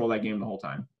had to control that game the whole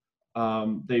time.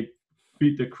 They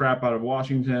beat the crap out of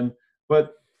Washington,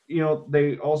 but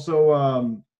they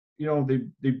also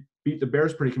they beat the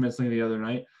Bears pretty convincingly the other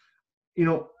night.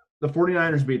 The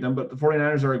 49ers beat them, but the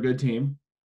 49ers are a good team.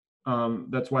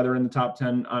 That's why they're in the top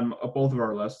 10 on both of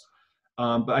our lists.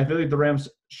 But I feel like the Rams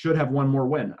should have one more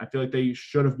win. I feel like they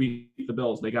should have beat the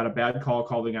Bills. They got a bad call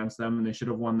called against them, and they should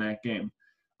have won that game.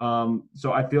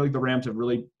 So I feel like the Rams have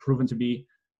really proven to be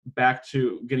back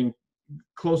to getting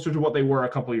closer to what they were a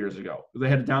couple years ago. They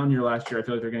had a down year last year. I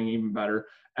feel like they're getting even better.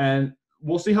 And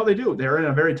we'll see how they do. They're in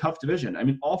a very tough division. I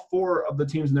mean, all four of the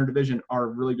teams in their division are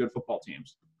really good football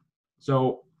teams.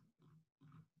 So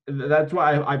that's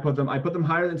why I put them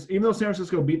higher than, even though San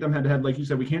Francisco beat them head-to-head, like you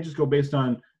said, we can't just go based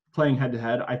on playing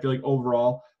head-to-head. I feel like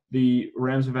overall the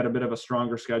Rams have had a bit of a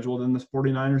stronger schedule than the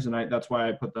 49ers, and that's why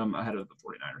I put them ahead of the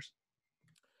 49ers.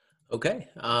 Okay.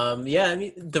 Yeah, I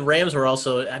mean, the Rams were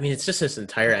also, I mean, it's just this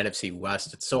entire NFC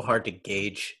West. It's so hard to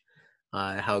gauge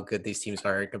how good these teams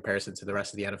are in comparison to the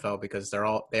rest of the NFL because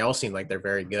they all seem like they're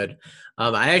very good.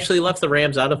 I actually left the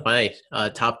Rams out of my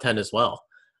top 10 as well.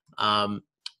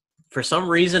 For some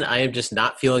reason, I am just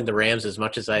not feeling the Rams as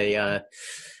much as I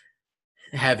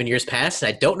have in years past.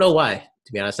 I don't know why,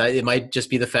 to be honest. It might just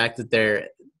be the fact that they're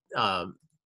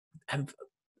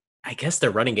I guess their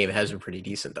running game has been pretty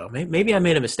decent, though. Maybe I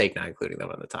made a mistake not including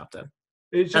them on the top 10.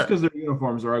 It's just because their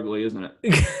uniforms are ugly, isn't it?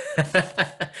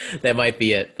 That might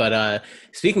be it. But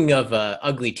speaking of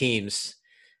ugly teams,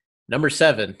 number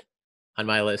 7 on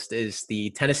my list is the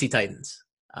Tennessee Titans.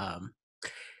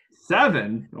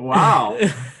 7? Wow.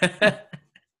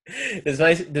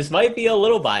 This might be a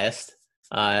little biased.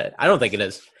 I don't think it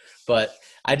is. But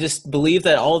I just believe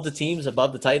that all of the teams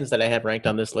above the Titans that I have ranked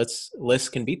on this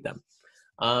list can beat them.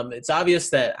 It's obvious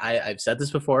that I've said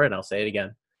this before, and I'll say it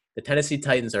again. The Tennessee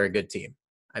Titans are a good team.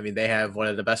 I mean, they have one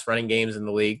of the best running games in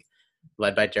the league,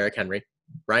 led by Derrick Henry.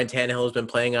 Ryan Tannehill has been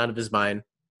playing out of his mind.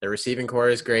 Their receiving core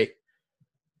is great.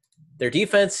 Their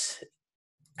defense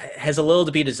has a little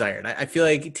to be desired. I feel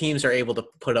like teams are able to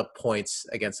put up points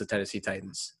against the Tennessee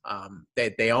Titans.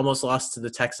 They almost lost to the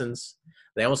Texans.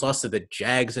 They almost lost to the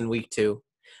Jags in week 2.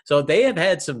 So they have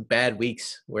had some bad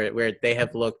weeks where they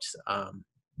have looked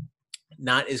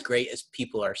not as great as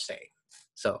people are saying.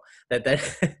 So that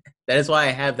that is why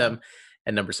I have them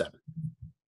at number 7.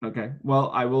 Okay.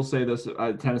 Well, I will say this.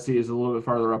 Tennessee is a little bit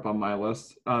farther up on my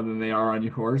list than they are on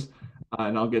yours,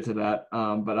 and I'll get to that.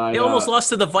 But they almost lost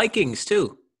to the Vikings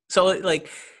too. So like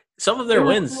some of their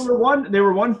wins. They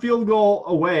were one field goal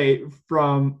away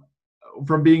from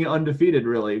being undefeated,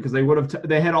 really, because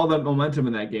they had all that momentum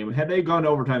in that game. Had they gone to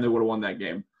overtime, they would have won that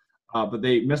game. But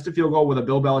they missed a field goal with a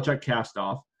Bill Belichick cast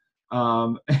off.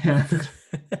 And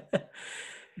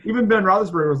even Ben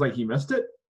Roethlisberger was like, he missed it?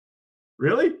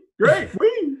 Really? Great.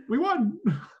 We won.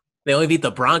 They only beat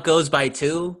the Broncos by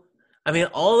 2. I mean,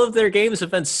 all of their games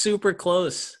have been super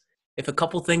close. If a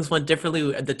couple things went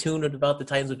differently, the tune about the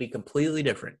Titans would be completely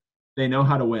different. They know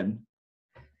how to win.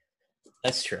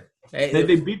 That's true.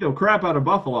 They beat the crap out of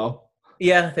Buffalo.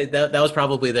 Yeah, that was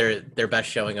probably their best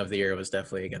showing of the year. Was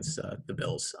definitely against the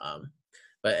Bills.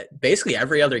 But basically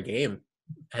every other game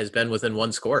has been within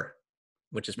one score,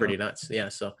 which is pretty nuts. Yeah,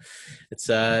 so it's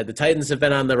the Titans have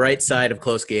been on the right side of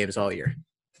close games all year.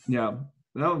 Yeah,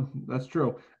 no, that's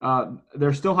true.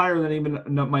 They're still higher than even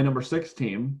my number 6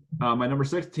 team. My number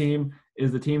 6 team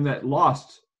is the team that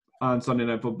lost on Sunday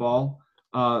Night Football.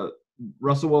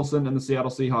 Russell Wilson and the Seattle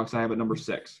Seahawks I have at number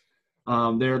 6.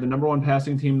 They're the number 1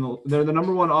 passing team. They're the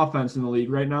number 1 offense in the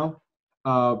league right now,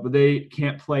 but they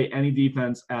can't play any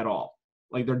defense at all.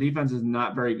 Like, their defense is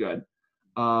not very good.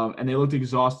 And they looked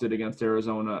exhausted against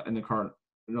Arizona and the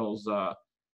Cardinals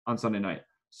on Sunday night.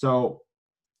 So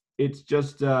it's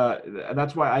just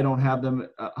that's why I don't have them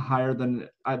higher than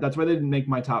that's why they didn't make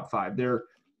my top 5. They're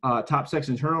top 6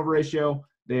 in turnover ratio.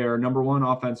 They are number 1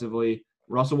 offensively.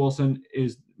 Russell Wilson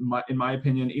is, in my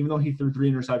opinion, even though he threw 3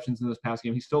 interceptions in this past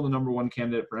game, he's still the number 1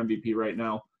 candidate for MVP right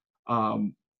now.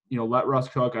 Let Russ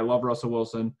cook. I love Russell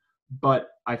Wilson, but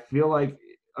I feel like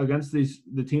against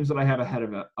the teams that I have ahead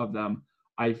of them,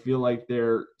 I feel like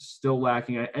they're still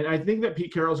lacking. And I think that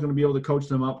Pete Carroll is going to be able to coach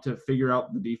them up to figure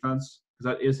out the defense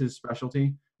because that is his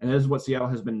specialty, and that is what Seattle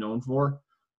has been known for.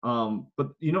 But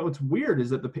what's weird is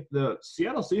that the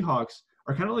Seattle Seahawks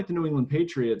are kind of like the New England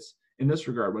Patriots in this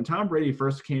regard. When Tom Brady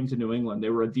first came to New England, they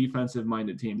were a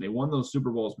defensive-minded team. They won those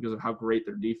Super Bowls because of how great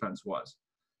their defense was.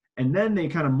 And then they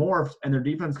kind of morphed, and their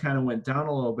defense kind of went down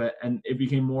a little bit, and it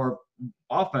became more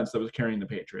offense that was carrying the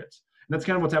Patriots. And that's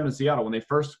kind of what's happened in Seattle. When they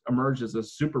first emerged as a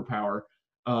superpower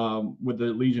with the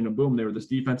Legion of Boom, they were this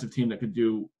defensive team that could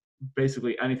do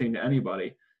basically anything to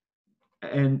anybody.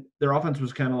 And their offense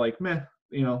was kind of like, meh,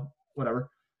 whatever.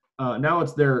 Now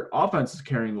it's their offense is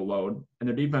carrying the load, and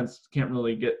their defense can't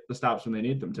really get the stops when they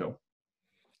need them to.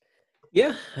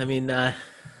 Yeah, I mean, I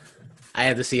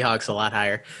have the Seahawks a lot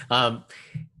higher.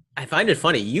 I find it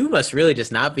funny. You must really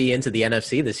just not be into the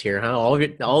NFC this year, huh?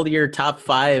 All your top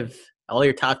five, all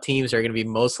your top teams are going to be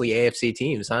mostly AFC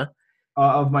teams, huh?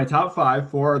 Of my top 5,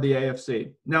 4 are the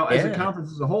AFC. Now, as a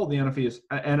conference as a whole, the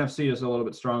NFC is a little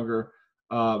bit stronger.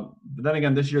 But then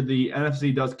again, this year the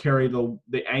NFC does carry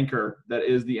the anchor that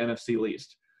is the NFC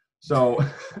least. So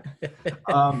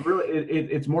really,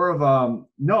 it's more of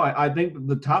I think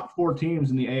the top 4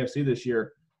 teams in the AFC this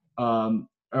year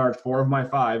are 4 of my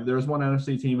 5. There's one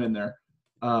NFC team in there,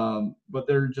 but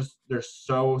they're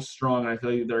so strong. I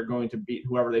feel like they're going to beat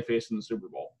whoever they face in the Super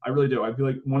Bowl. I really do. I feel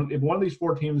like if one of these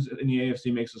 4 teams in the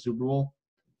AFC makes the Super Bowl,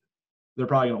 they're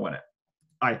probably going to win it,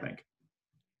 I think.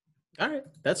 All right,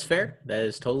 that's fair. That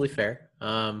is totally fair.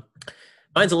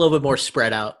 Mine's a little bit more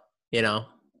spread out,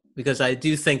 because I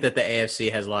do think that the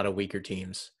AFC has a lot of weaker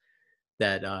teams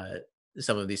that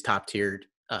some of these top-tiered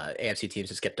AFC teams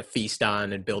just get to feast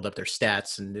on and build up their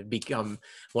stats and become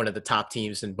one of the top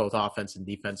teams in both offense and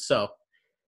defense. So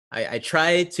I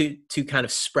try to kind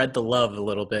of spread the love a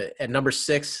little bit. At number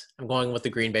 6, I'm going with the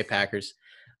Green Bay Packers.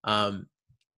 The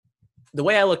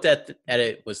way I looked at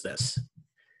it was this.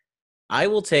 I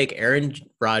will take Aaron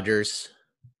Rodgers,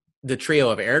 the trio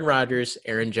of Aaron Rodgers,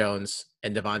 Aaron Jones,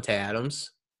 and Devontae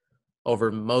Adams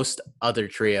over most other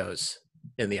trios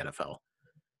in the NFL.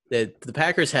 The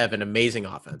Packers have an amazing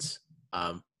offense.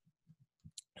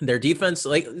 Their defense,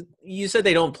 like you said,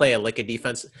 they don't play a lick of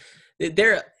defense.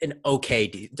 They're an okay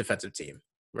defensive team,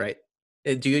 right?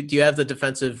 Do you have the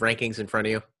defensive rankings in front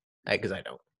of you? Because I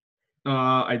don't.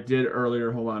 I did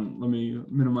earlier. Hold on. Let me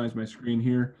minimize my screen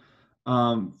here.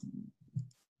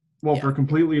 For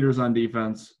complete leaders on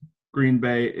defense, Green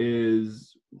Bay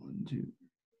is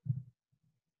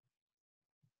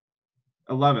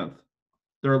 11th.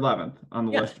 They're 11th on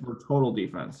the list for total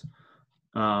defense.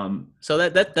 So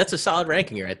that's a solid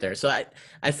ranking right there. So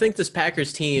I think this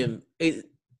Packers team,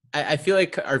 I feel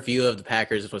like our view of the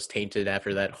Packers was tainted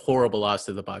after that horrible loss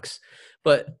to the Bucs.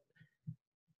 But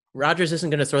Rodgers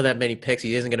isn't going to throw that many picks.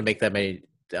 He isn't going to make that many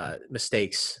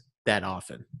mistakes that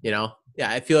often, Yeah,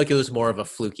 I feel like it was more of a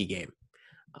fluky game.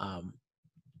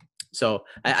 So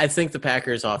I think the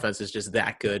Packers offense is just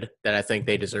that good that I think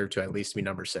they deserve to at least be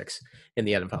number 6 in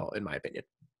the NFL, in my opinion.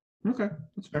 Okay,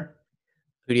 that's fair.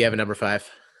 Who do you have at number 5?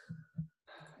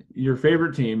 Your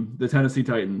favorite team, the Tennessee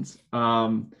Titans.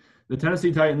 The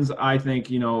Tennessee Titans, I think,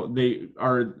 they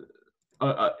are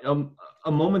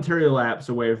a momentary lapse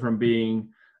away from being,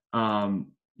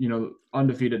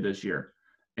 undefeated this year.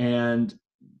 And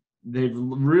they've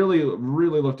really,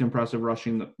 really looked impressive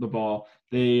rushing the ball.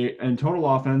 In total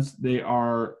offense,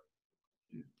 they're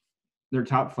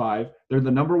top 5. They're the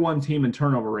number 1 team in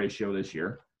turnover ratio this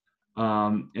year.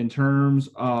 In terms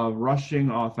of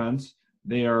rushing offense,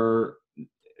 they are,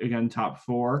 again, top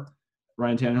 4.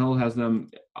 Ryan Tannehill has them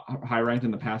high ranked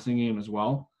in the passing game as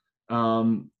well.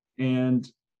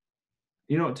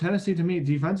 Tennessee, to me,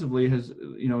 defensively has,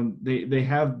 they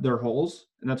have their holes,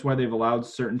 and that's why they've allowed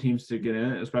certain teams to get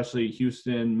in it, especially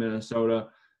Houston, Minnesota.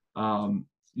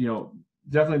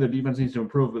 Definitely their defense needs to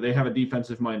improve, but they have a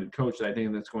defensive-minded coach that I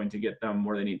think that's going to get them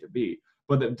where they need to be.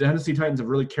 But the Tennessee Titans have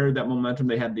really carried that momentum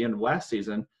they had at the end of last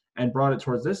season and brought it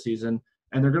towards this season,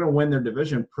 and they're going to win their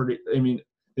division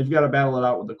they've got to battle it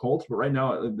out with the Colts, but right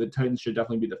now the Titans should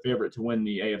definitely be the favorite to win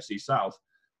the AFC South.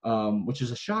 Which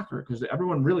is a shocker because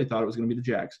everyone really thought it was going to be the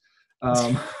Jags.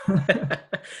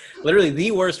 Literally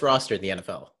the worst roster in the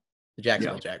NFL, the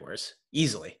Jacksonville Jaguars,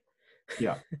 easily.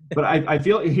 Yeah, but I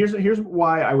feel here's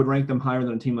why I would rank them higher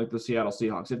than a team like the Seattle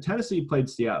Seahawks. If Tennessee played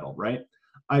Seattle, right,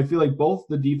 I feel like both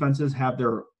the defenses have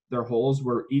their holes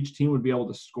where each team would be able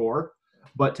to score.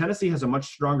 But Tennessee has a much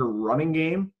stronger running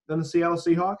game than the Seattle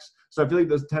Seahawks. So I feel like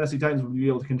the Tennessee Titans would be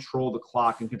able to control the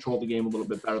clock and control the game a little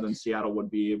bit better than Seattle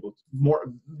would be able to.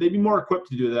 They'd be more equipped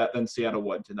to do that than Seattle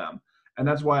would to them. And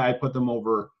that's why I put them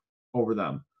over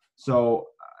them. So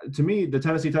to me, the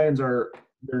Tennessee Titans of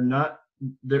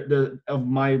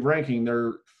my ranking,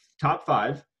 they're top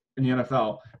 5 in the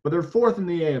NFL, but they're 4th in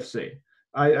the AFC.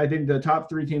 I think the top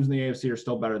 3 teams in the AFC are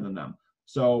still better than them.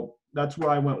 So that's where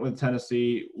I went with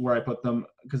Tennessee, where I put them,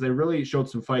 because they really showed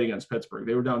some fight against Pittsburgh.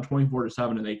 They were down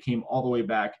 24-7, and they came all the way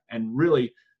back and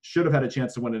really should have had a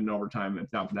chance to win it in overtime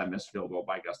if not for that missed field goal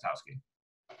by Gostkowski.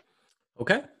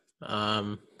 Okay.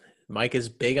 Mike is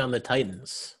big on the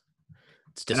Titans.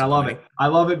 And I love it. I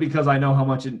love it because I know how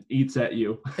much it eats at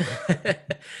you.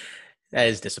 That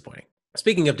is disappointing.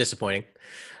 Speaking of disappointing,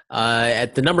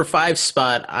 at the number 5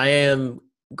 spot, I am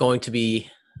going to be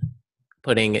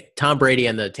putting Tom Brady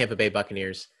and the Tampa Bay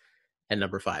Buccaneers at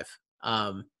number 5.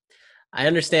 I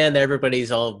understand that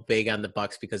everybody's all big on the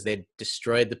Bucs because they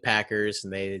destroyed the Packers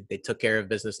and they took care of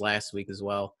business last week as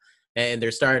well. And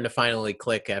they're starting to finally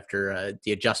click after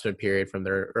the adjustment period from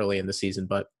their early in the season.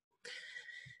 But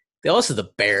they also the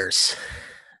Bears.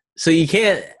 So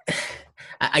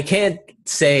I can't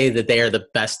say that they are the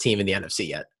best team in the NFC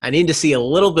yet. I need to see a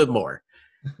little bit more.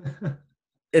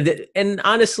 And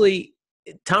honestly,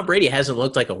 Tom Brady hasn't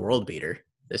looked like a world beater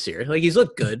this year. Like, he's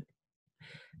looked good.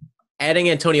 Adding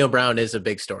Antonio Brown is a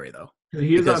big story, though.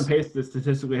 He is on pace to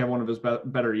statistically have one of his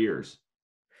better years.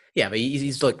 Yeah, but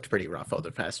he's looked pretty rough over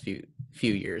the past few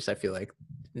years, I feel like,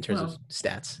 in terms of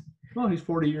stats. Well, he's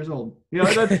 40 years old.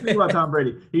 That's the thing about Tom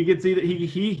Brady. He gets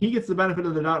he gets the benefit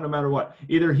of the doubt no matter what.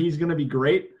 Either he's going to be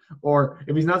great, or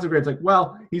if he's not so great, it's like,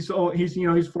 well, he's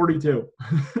 42.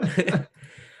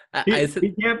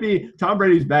 He can't be. Tom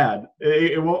Brady's bad.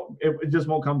 It just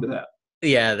won't come to that.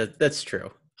 Yeah, that's true.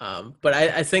 But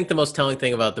I think the most telling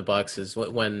thing about the Bucs is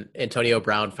when Antonio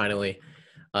Brown finally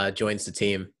joins the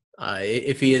team.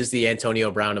 If he is the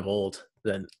Antonio Brown of old,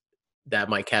 then that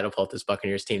might catapult this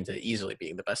Buccaneers team to easily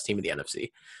being the best team in the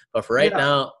NFC. But for right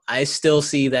now, I still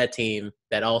see that team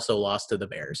that also lost to the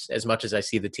Bears as much as I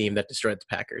see the team that destroyed the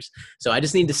Packers. So I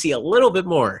just need to see a little bit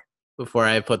more before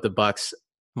I put the Bucs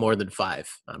more than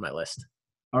 5 on my list.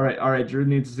 All right. Drew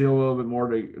needs to see a little bit more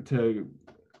to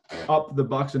up the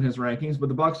Bucs in his rankings. But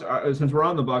the Bucs, since we're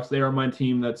on the Bucs, they are my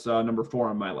team that's number 4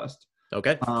 on my list.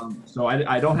 Okay. So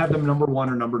I don't have them number 1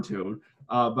 or number 2.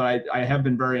 But I have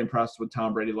been very impressed with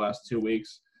Tom Brady the last 2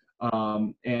 weeks.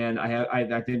 And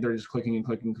I think they're just clicking.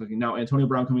 Now, Antonio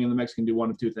Brown coming in the mix can do one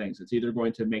of 2 things. It's either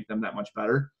going to make them that much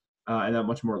better and that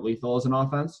much more lethal as an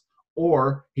offense,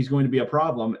 or he's going to be a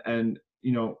problem and,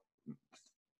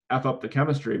 F up the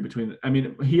chemistry between – I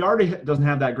mean, he already doesn't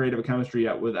have that great of a chemistry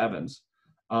yet with Evans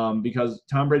because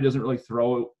Tom Brady doesn't really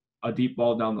throw a deep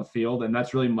ball down the field, and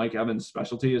that's really Mike Evans'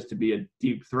 specialty is to be a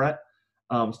deep threat.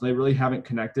 So they really haven't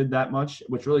connected that much,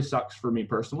 which really sucks for me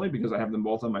personally because I have them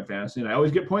both on my fantasy. And I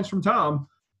always get points from Tom,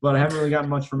 but I haven't really gotten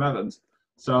much from Evans.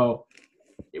 So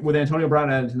with Antonio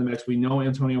Brown added to the mix, we know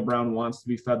Antonio Brown wants to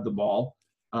be fed the ball.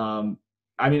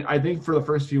 I think for the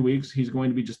first few weeks, he's going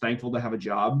to be just thankful to have a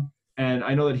job. And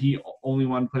I know that he only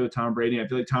wanted to play with Tom Brady. I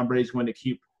feel like Tom Brady's going to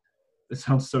keep – it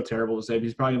sounds so terrible to say, but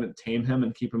he's probably going to tame him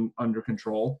and keep him under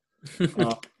control.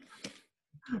 But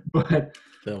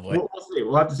we'll see.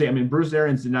 We'll have to see. I mean, Bruce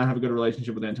Arians did not have a good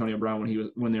relationship with Antonio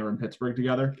Brown when they were in Pittsburgh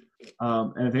together.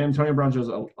 And if Antonio Brown shows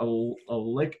a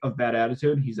lick of bad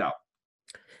attitude, he's out.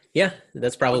 Yeah,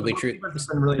 that's probably true. It's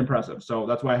been really impressive, so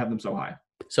that's why I have them so high.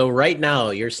 So right now,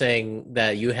 you're saying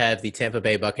that you have the Tampa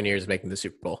Bay Buccaneers making the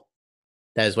Super Bowl.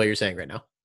 That is what you're saying right now.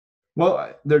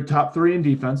 Well, they're top 3 in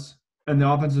defense, and the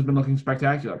offense has been looking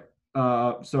spectacular.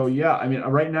 So yeah, I mean,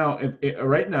 right now,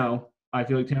 I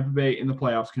feel like Tampa Bay in the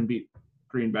playoffs can beat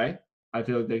Green Bay. I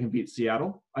feel like they can beat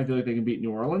Seattle. I feel like they can beat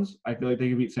New Orleans. I feel like they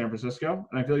can beat San Francisco.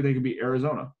 And I feel like they can beat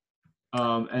Arizona.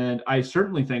 And I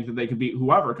certainly think that they can beat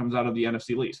whoever comes out of the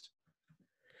NFC least.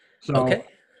 So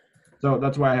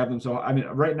that's why I have them. So, I mean,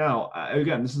 right now,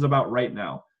 again, this is about right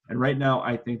now. And right now,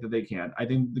 I think that they can. I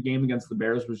think the game against the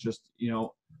Bears was just,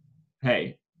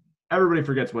 hey, everybody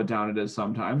forgets what down it is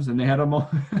sometimes. And they had them all.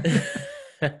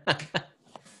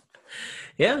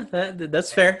 Yeah,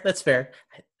 that's fair. That's fair.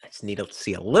 I just need to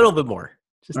see a little bit more,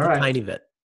 just a tiny bit.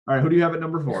 All right, who do you have at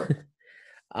number 4?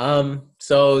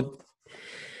 So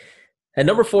at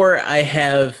number 4, I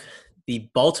have the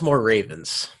Baltimore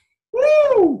Ravens.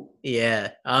 Woo!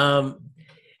 Yeah.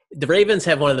 The Ravens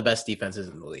have one of the best defenses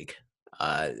in the league,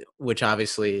 which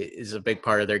obviously is a big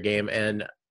part of their game. And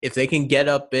if they can get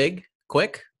up big,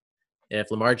 quick, and if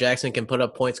Lamar Jackson can put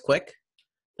up points quick,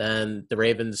 then the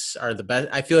Ravens are the best.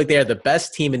 I feel like they are the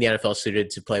best team in the NFL suited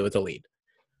to play with a lead.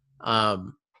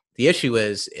 The issue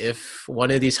is if one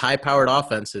of these high-powered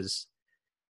offenses,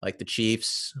 like the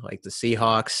Chiefs, like the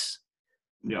Seahawks,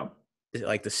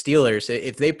 like the Steelers,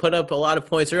 if they put up a lot of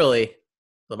points early,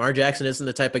 Lamar Jackson isn't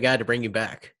the type of guy to bring you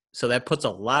back. So that puts a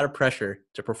lot of pressure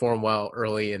to perform well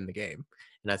early in the game.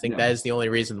 And I think that is the only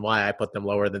reason why I put them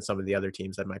lower than some of the other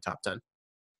teams in my top 10.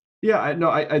 Yeah,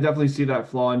 I definitely see that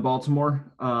flaw in Baltimore.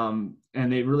 And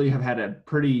they really have had a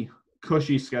pretty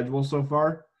cushy schedule so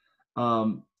far.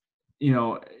 You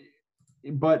know,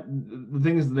 but the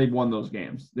thing is that they've won those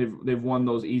games. They've won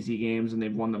those easy games, and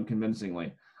they've won them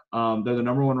convincingly. They're the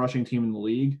number one rushing team in the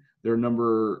league. They're in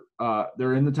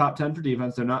the top 10 for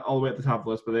defense. They're not all the way at the top of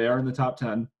the list, but they are in the top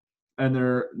 10. And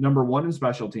they're number 1 in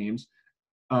special teams.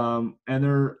 And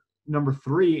they're number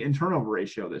 3 in turnover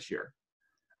ratio this year.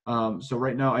 So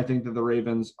right now, I think that the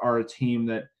Ravens are a team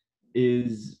that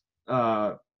is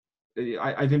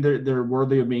I think they're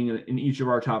worthy of being in each of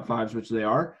our top 5s, which they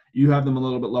are. You have them a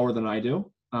little bit lower than I do,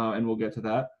 and we'll get to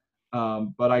that.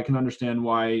 But I can understand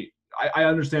why. I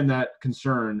understand that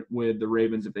concern with the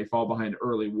Ravens. If they fall behind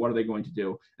early, what are they going to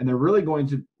do? And we're really going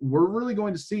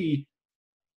to see.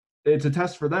 It's a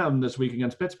test for them this week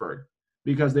against Pittsburgh,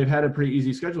 because they've had a pretty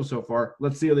easy schedule so far.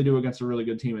 Let's see how they do against a really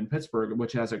good team in Pittsburgh,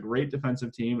 which has a great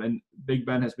defensive team, and Big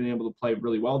Ben has been able to play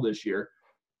really well this year.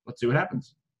 Let's see what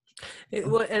happens.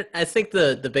 Well, and I think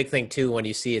the big thing too, when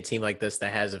you see a team like this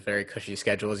that has a very cushy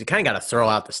schedule, is you kind of got to throw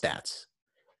out the stats,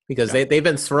 because they've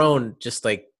been thrown just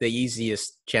like the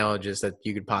easiest challenges that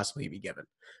you could possibly be given.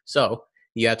 So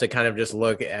you have to kind of just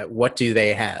look at what do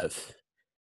they have.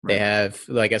 Right. They have,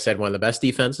 like I said, one of the best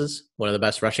defenses, one of the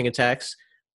best rushing attacks,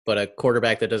 but a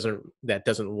quarterback that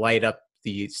doesn't light up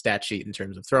the stat sheet in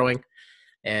terms of throwing,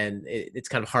 and it's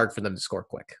kind of hard for them to score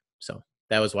quick. So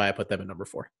that was why I put them at number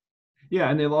 4. Yeah,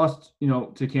 and they lost,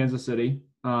 to Kansas City.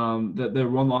 Their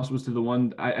one loss was to the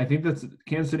one. I think that's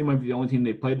Kansas City might be the only team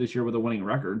they played this year with a winning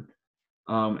record.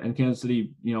 And Kansas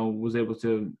City, was able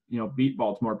to, beat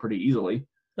Baltimore pretty easily.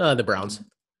 The Browns.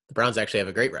 The Browns actually have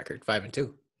a great record,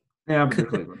 5-2. Yeah, but they're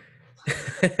Cleveland.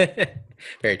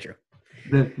 Very true.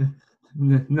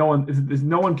 No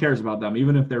one cares about them,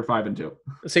 even if they're 5-2.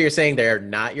 So you're saying they're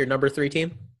not your number 3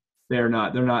 team? They're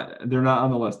not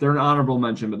on the list. They're an honorable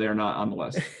mention, but they are not on the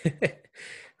list.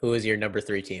 Who is your number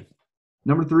 3 team?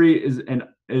 Number 3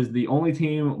 is the only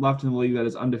team left in the league that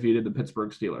is undefeated, the Pittsburgh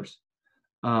Steelers.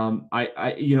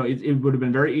 It would have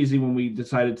been very easy when we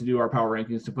decided to do our power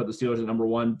rankings to put the Steelers at number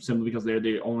 1, simply because they're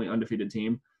the only undefeated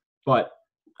team. But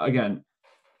again,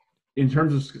 in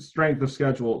terms of strength of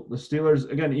schedule, the Steelers,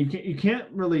 again, you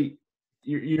can't really.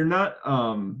 You're not.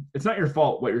 It's not your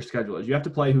fault what your schedule is. You have to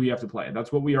play who you have to play.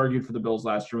 That's what we argued for the Bills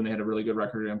last year when they had a really good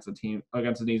record against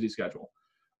an easy schedule.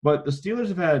 But the Steelers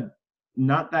have had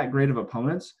not that great of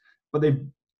opponents, but they've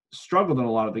struggled in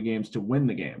a lot of the games to win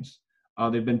the games.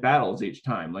 They've been battles each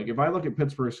time. Like if I look at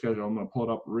Pittsburgh's schedule, I'm going to pull it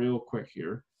up real quick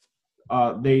here.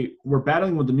 They were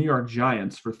battling with the New York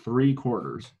Giants for 3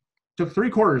 quarters. Took 3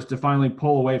 quarters to finally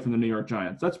pull away from the New York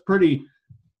Giants. That's pretty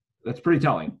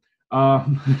telling.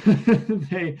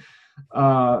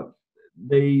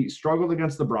 They struggled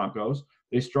against the Broncos.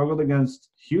 They struggled against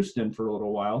Houston for a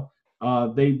little while.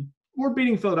 They were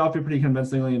beating Philadelphia pretty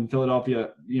convincingly, and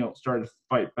Philadelphia, started to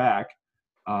fight back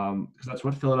because that's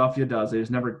what Philadelphia does. They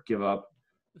just never give up.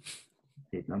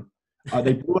 Hate them.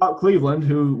 They blew out Cleveland,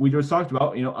 who we just talked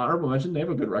about. Honorable mention, they have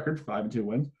a good record, 5-2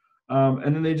 wins.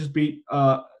 And then they just beat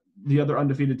the other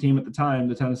undefeated team at the time,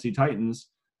 the Tennessee Titans.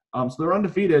 So they're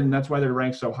undefeated, and that's why they're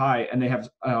ranked so high, and they have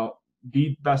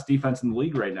the best defense in the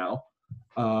league right now.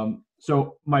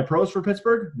 So my pros for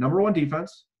Pittsburgh, number 1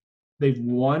 defense. They've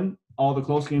won all the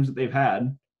close games that they've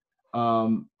had.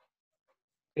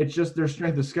 It's just their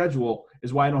strength of schedule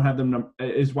is why I don't have them.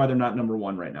 Is why they're not number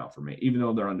 1 right now for me, even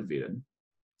though they're undefeated.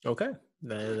 Okay,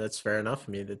 that's fair enough.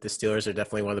 I mean, the Steelers are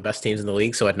definitely one of the best teams in the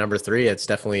league. So at number 3, it's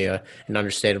definitely an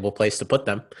understandable place to put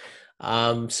them.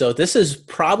 So this is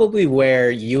probably where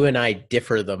you and I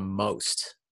differ the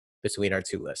most between our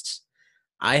 2 lists.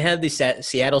 I have the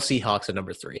Seattle Seahawks at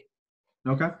number 3.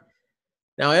 Okay.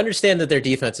 Now I understand that their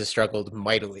defense has struggled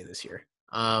mightily this year.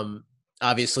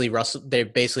 Obviously,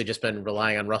 they've basically just been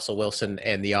relying on Russell Wilson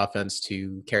and the offense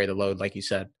to carry the load, like you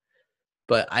said.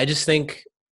 But I just think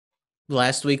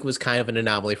last week was kind of an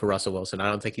anomaly for Russell Wilson. I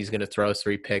don't think he's going to throw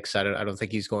 3 picks. I don't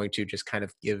think he's going to just kind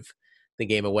of give the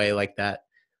game away like that.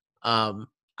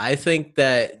 I think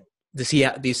that the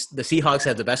Seahawks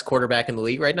have the best quarterback in the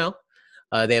league right now.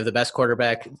 They have the best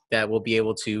quarterback that will be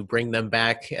able to bring them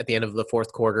back at the end of the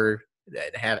 4th quarter,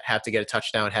 have to get a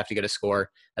touchdown, have to get a score.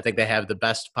 I think they have the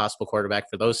best possible quarterback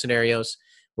for those scenarios,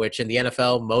 which in the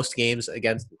NFL, most games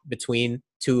between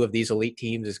 2 of these elite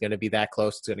teams is going to be that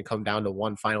close. It's going to come down to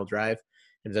one final drive.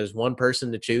 And if there's one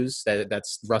person to choose,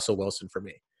 that's Russell Wilson for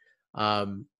me.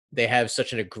 They have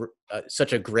such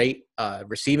a great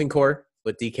receiving core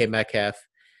with DK Metcalf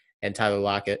and Tyler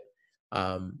Lockett,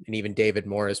 and even David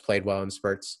Moore has played well in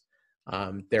spurts.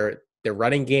 Their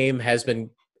running game has been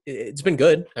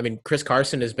good. I mean, Chris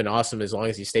Carson has been awesome as long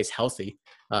as he stays healthy.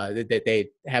 They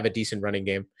have a decent running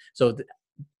game. So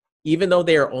even though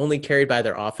they are only carried by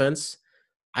their offense,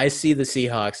 I see the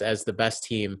Seahawks as the best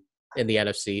team in the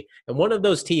NFC. And one of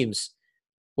those teams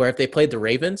where if they played the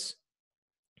Ravens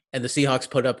and the Seahawks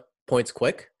put up points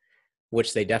quick,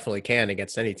 which they definitely can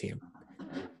against any team,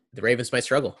 the Ravens might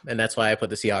struggle. And that's why I put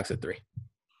the Seahawks at 3.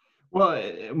 Well,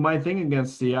 my thing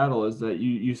against Seattle is that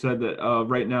you said that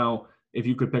right now, if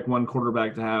you could pick one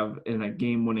quarterback to have in a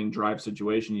game-winning drive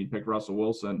situation, you'd pick Russell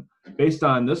Wilson. Based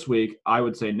on this week, I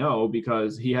would say no,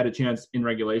 because he had a chance in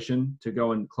regulation to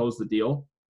go and close the deal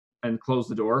and close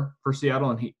the door for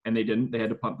Seattle, and they didn't. They had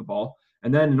to punt the ball.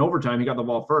 And then in overtime, he got the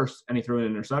ball first, and he threw an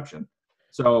interception.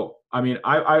 So, I mean,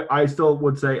 I still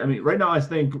would say, I mean, right now I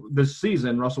think this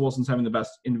season, Russell Wilson's having the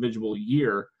best individual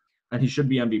year, and he should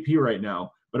be MVP right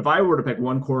now. But if I were to pick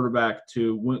one quarterback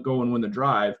to go and win the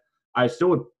drive, I still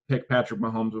would pick Patrick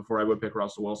Mahomes before I would pick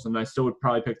Russell Wilson. I still would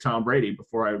probably pick Tom Brady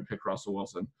before I would pick Russell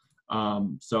Wilson.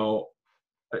 But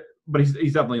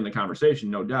he's definitely in the conversation,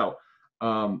 no doubt.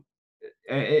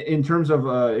 In terms of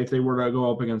if they were to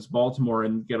go up against Baltimore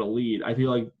and get a lead, I feel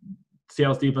like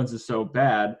Seattle's defense is so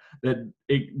bad that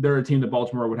they're a team that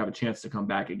Baltimore would have a chance to come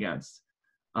back against.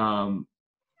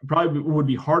 Probably would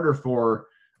be harder for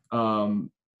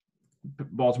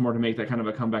Baltimore to make that kind of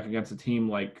a comeback against a team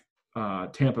like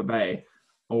Tampa Bay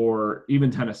or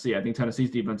even Tennessee. I think Tennessee's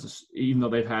defense is, even though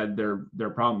they've had their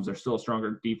problems, they're still a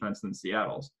stronger defense than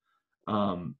Seattle's.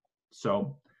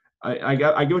 So I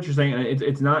get what you're saying.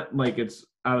 It's not like it's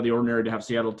out of the ordinary to have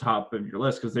Seattle top of your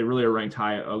list, because they really are ranked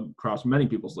high across many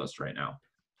people's lists right now,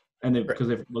 and because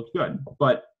they've looked good.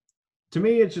 But to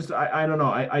me, it's just I don't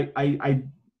know. I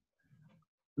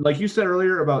like you said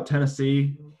earlier about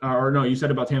Tennessee, or no, you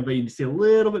said about Tampa Bay, you need to see a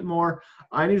little bit more.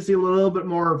 I need to see a little bit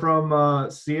more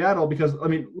from Seattle, because, I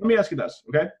mean, let me ask you this,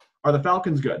 okay? Are the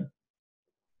Falcons good?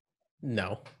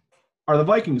 No. Are the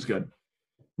Vikings good?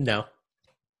 No.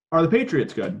 Are the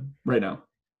Patriots good right now?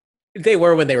 They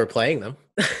were when they were playing them.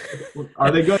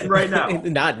 Are they good right now?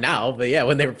 Not now, but yeah,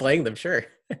 when they were playing them, sure.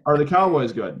 Are the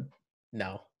Cowboys good?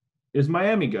 No. Is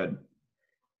Miami good?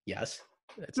 Yes.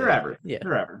 They're average. Yeah.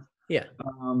 They're average. Yeah.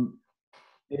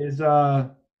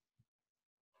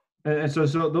 And so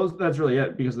those, that's really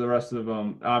it, because the rest of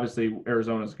them, obviously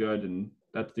Arizona's good, and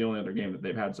that's the only other game that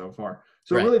they've had so far.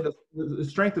 So right. Really the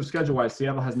strength of schedule wise,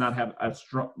 Seattle has not had a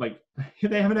strong, like,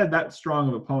 they haven't had that strong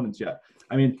of opponents yet.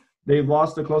 I mean, they've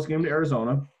lost a close game to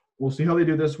Arizona. We'll see how they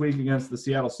do this week against the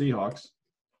Seattle Seahawks.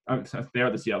 They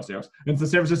are the Seattle Seahawks. It's the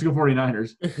San Francisco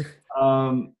 49ers.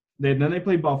 Then they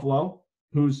play Buffalo,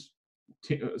 who's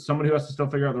somebody who has to still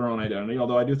figure out their own identity,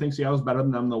 although I do think Seattle's better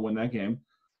than them. They'll win that game.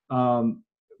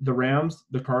 The Rams,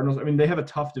 the Cardinals, I mean, they have a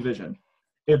tough division.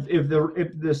 If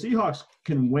the Seahawks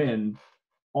can win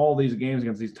all these games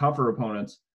against these tougher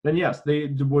opponents, then yes, they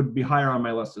would be higher on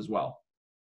my list as well.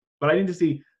 But I need to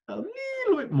see a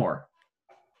little bit more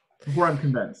before I'm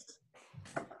convinced.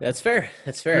 That's fair.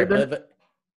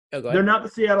 They're not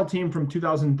the Seattle team from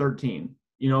 2013.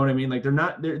 You know what I mean? Like, they're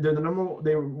the number,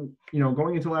 they were,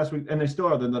 going into last week, and they still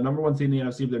are, they're the number one seed in the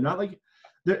NFC, but they're not like,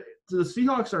 the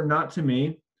Seahawks are not, to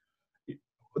me,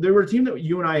 they were a team that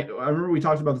you and I remember we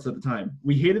talked about this at the time.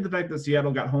 We hated the fact that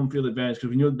Seattle got home field advantage because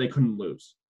we knew that they couldn't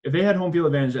lose. If they had home field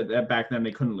advantage at back then,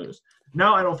 they couldn't lose.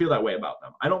 Now I don't feel that way about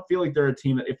them. I don't feel like they're a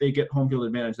team that if they get home field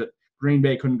advantage that Green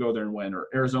Bay couldn't go there and win, or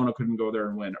Arizona couldn't go there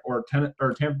and win, or Tampa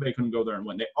Bay couldn't go there and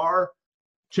win. They are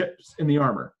chips in the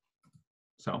armor.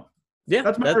 So yeah,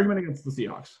 that's my argument against the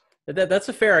Seahawks. That's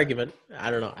a fair argument. I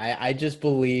don't know. I just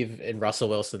believe in Russell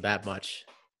Wilson that much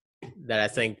that I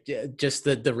think just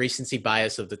the recency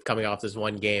bias of the coming off this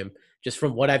one game, just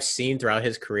from what I've seen throughout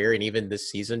his career and even this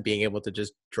season, being able to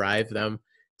just drive them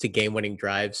to game-winning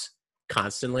drives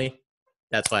constantly.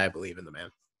 That's why I believe in the man.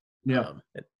 Yeah.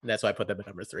 That's why I put them at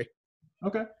number 3.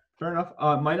 Okay, fair enough.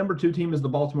 My number 2 team is the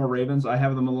Baltimore Ravens. I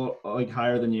have them a little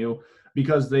higher than you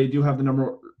because they do have the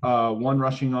number 1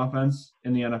 rushing offense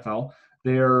in the NFL.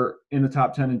 They're in the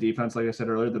top 10 in defense, like I said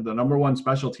earlier. They're the number 1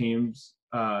 special teams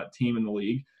team in the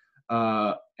league.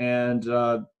 And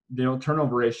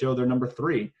turnover ratio, they're number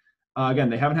 3. Again,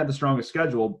 they haven't had the strongest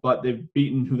schedule, but they've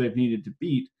beaten who they've needed to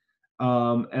beat.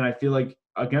 And I feel like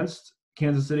against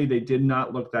Kansas City, they did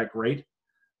not look that great.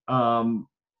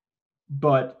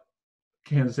 But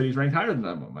Kansas City's ranked higher than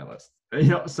them on my list.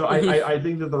 So I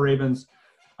think that the Ravens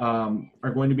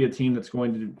are going to be a team that's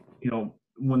going to,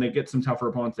 when they get some tougher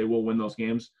opponents, they will win those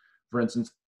games. For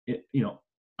instance,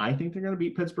 I think they're going to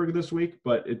beat Pittsburgh this week,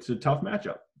 but it's a tough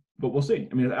matchup. But we'll see.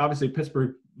 I mean, obviously,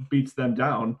 Pittsburgh beats them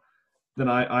down, then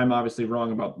I'm obviously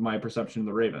wrong about my perception of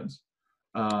the Ravens.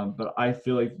 But I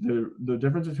feel like the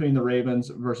difference between the Ravens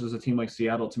versus a team like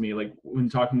Seattle, to me, like when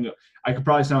talking, I could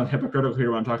probably sound hypocritical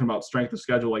here when I'm talking about strength of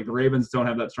schedule. Like the Ravens don't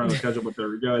have that strong of schedule, but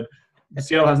they're good.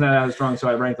 Seattle hasn't had as strong, so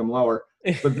I rank them lower.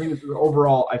 But the thing is,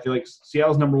 overall, I feel like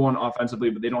Seattle's number one offensively,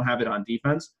 but they don't have it on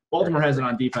defense. Baltimore has it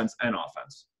on defense and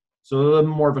offense. So they're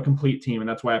more of a complete team, and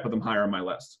that's why I put them higher on my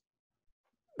list.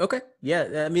 Okay.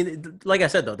 Yeah. I mean, like I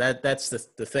said, though, that's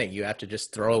the thing. You have to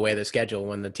just throw away the schedule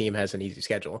when the team has an easy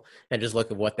schedule and just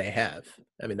look at what they have.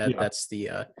 I mean, that's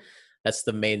the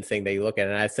main thing that you look at.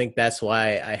 And I think that's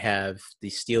why I have the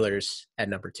Steelers at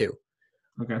number 2.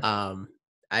 Okay.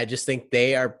 I just think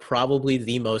they are probably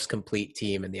the most complete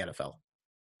team in the NFL,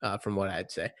 from what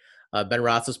I'd say. Ben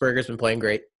Roethlisberger's been playing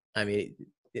great. I mean,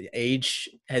 age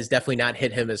has definitely not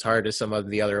hit him as hard as some of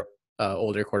the other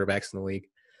older quarterbacks in the league.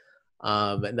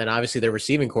 And then obviously their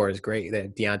receiving core is great. They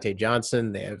have Deontay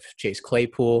Johnson, they have Chase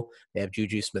Claypool, they have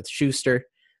Juju Smith-Schuster.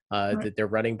 Right. Their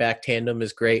running back tandem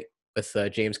is great with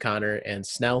James Conner and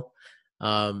Snell.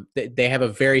 They have a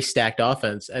very stacked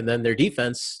offense, and then their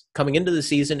defense coming into the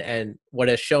season and what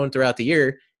has shown throughout the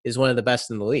year is one of the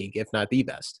best in the league, if not the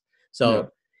best. So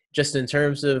just in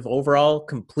terms of overall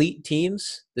complete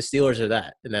teams, the Steelers are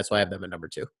that, and that's why I have them at number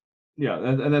 2. Yeah,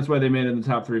 and that's why they made it in the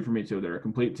top 3 for me too. They're a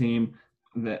complete team,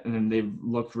 and they've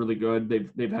looked really good.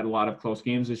 They've had a lot of close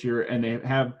games this year, and they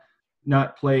have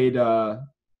not played.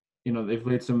 They've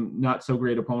played some not so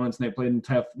great opponents, and they played in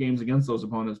tough games against those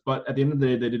opponents. But at the end of the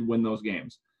day, they did win those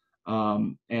games.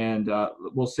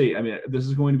 We'll see. I mean, this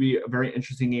is going to be a very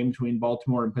interesting game between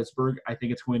Baltimore and Pittsburgh. I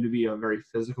think it's going to be a very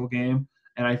physical game,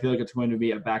 and I feel like it's going to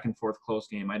be a back and forth close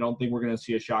game. I don't think we're going to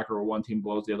see a shocker where one team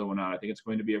blows the other one out. I think it's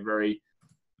going to be a very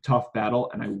tough battle,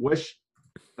 and I wish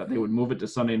that they would move it to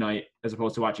Sunday night as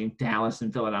opposed to watching Dallas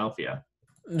and Philadelphia.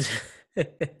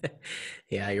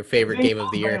 Yeah, your favorite game of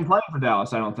the year. He's playing for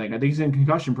Dallas, I don't think. I think he's in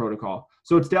concussion protocol.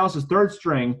 So it's Dallas's third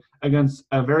string against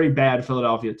a very bad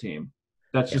Philadelphia team.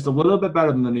 That's just a little bit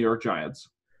better than the New York Giants.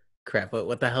 Crap!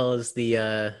 What the hell is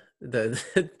the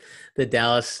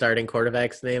Dallas starting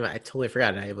quarterback's name? I totally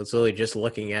forgot. I was literally just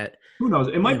looking at. Who knows?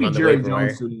 It might be Jerry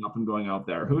Jones suiting up and going out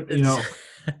there.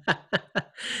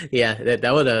 Yeah,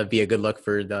 that would be a good look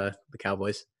for the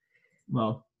Cowboys.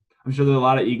 Well, I'm sure there are a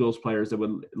lot of Eagles players that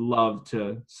would love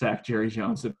to sack Jerry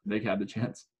Jones if they had the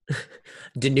chance.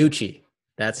 DiNucci,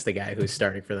 that's the guy who's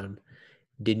starting for them.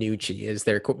 DiNucci is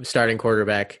their starting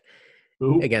quarterback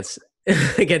against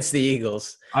the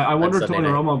Eagles. I wonder if Tony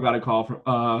Romo got a call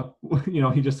from.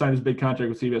 He just signed his big contract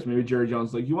with CBS. Maybe Jerry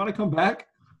Jones you want to come back?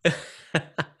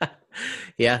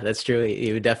 Yeah, that's true.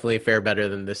 He would definitely fare better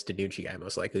than this DiNucci guy,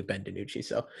 most likely Ben DiNucci.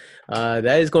 So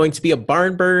that is going to be a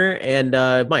barn burner. And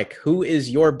Mike, who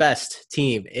is your best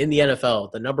team in the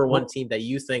NFL, the number 1 team that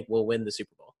you think will win the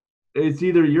Super Bowl? It's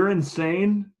either you're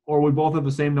insane or we both have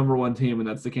the same number 1 team, and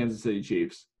that's the Kansas City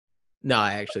Chiefs. No,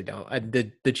 I actually don't.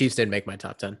 The Chiefs didn't make my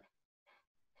top 10.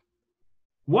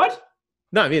 What?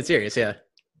 No, I mean, it's serious, yeah.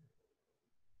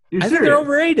 I think they're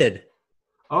overrated.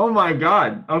 Oh, my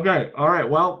God. Okay. All right.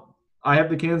 Well, I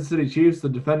have the Kansas City Chiefs, the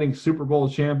defending Super Bowl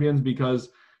champions, because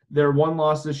their one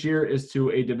loss this year is to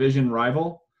a division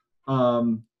rival.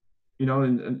 And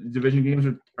division games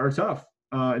are tough.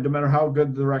 No matter how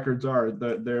good the records are,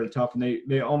 they're tough. And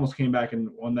they almost came back and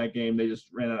won that game. They just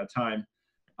ran out of time.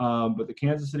 But the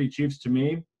Kansas City Chiefs, to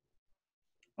me,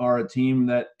 are a team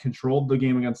that controlled the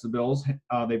game against the Bills.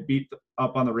 They beat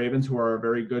up on the Ravens, who are a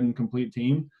very good and complete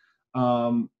team.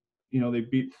 They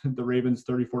beat the Ravens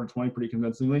 34-20 pretty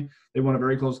convincingly. They won a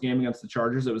very close game against the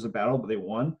Chargers. It was a battle, but they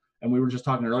won. And we were just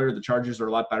talking earlier, the Chargers are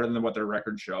a lot better than what their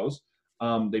record shows.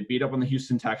 They beat up on the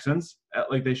Houston Texans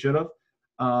like they should have.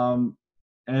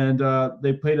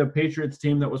 They played a Patriots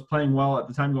team that was playing well at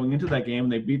the time going into that game.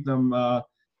 They beat them.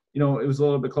 It was a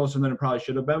little bit closer than it probably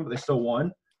should have been, but they still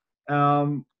won.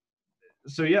 And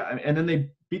then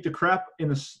they beat the crap in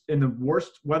the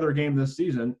worst weather game this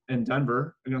season in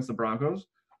Denver against the Broncos.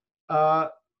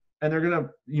 And they're going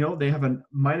to, they have a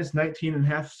minus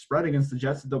 19.5 spread against the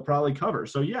Jets that they'll probably cover.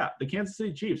 So, yeah, the Kansas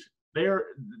City Chiefs, they're,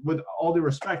 with all due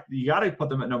respect, you got to put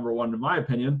them at number 1, in my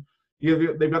opinion.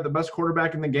 They've got the best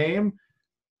quarterback in the game.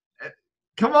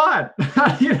 Come on.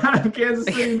 You have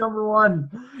Kansas City number 1.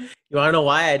 You want to know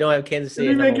why I don't have Kansas City?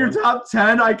 Did you make your top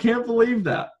 10? I can't believe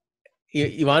that.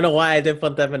 You want to know why I didn't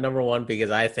put them at number 1?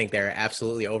 Because I think they're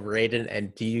absolutely overrated.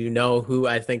 And do you know who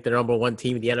I think the number 1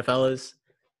 team in the NFL is?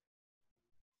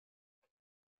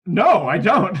 No, I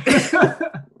don't.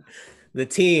 The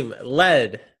team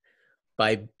led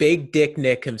by Big Dick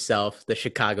Nick himself, the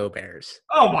Chicago Bears.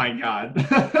 Oh, my God.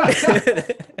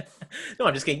 No,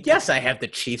 I'm just kidding. Yes, I have the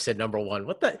Chiefs at number one.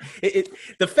 What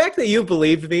the fact that you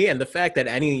believed me and the fact that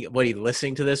anybody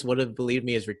listening to this would have believed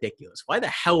me is ridiculous. Why the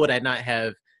hell would I not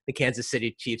have the Kansas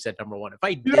City Chiefs at number one? If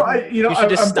I didn't, you should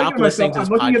just I'm stop thinking to listening myself,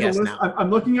 to this I'm looking at the podcast list. now. I'm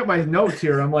looking at my notes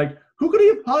here. I'm like, who could he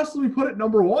have possibly put at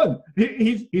number one?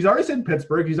 He's already said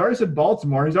Pittsburgh. He's already said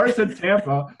Baltimore. He's already said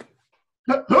Tampa.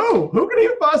 Who could he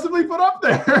have possibly put up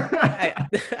there?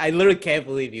 I literally can't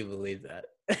believe you believe that.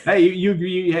 Hey,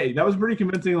 hey, that was pretty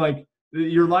convincing. Like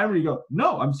your line where you go,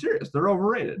 no, I'm serious. They're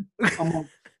overrated. I'm like,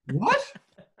 what?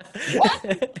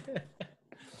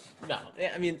 No,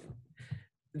 I mean,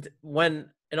 when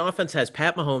an offense has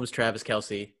Pat Mahomes, Travis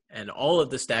Kelce, and all of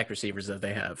the stacked receivers that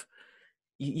they have,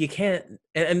 you can't.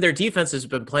 And their defense has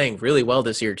been playing really well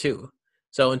this year too.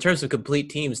 So in terms of complete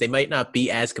teams, they might not be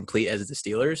as complete as the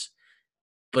Steelers,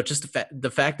 but just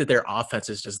the fact that their offense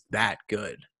is just that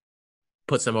good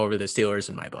puts them over the Steelers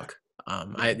in my book.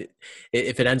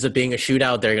 If it ends up being a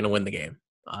shootout, they're going to win the game.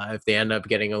 If they end up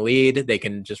getting a lead, they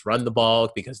can just run the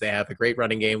ball because they have a great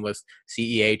running game with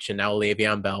CEH and now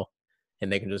Le'Veon Bell,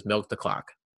 and they can just milk the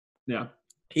clock. Yeah.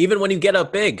 Even when you get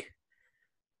up big,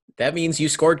 that means you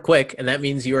scored quick, and that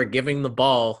means you are giving the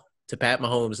ball to Pat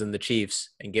Mahomes and the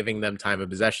Chiefs and giving them time of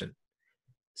possession.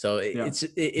 So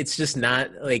it's just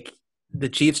not like the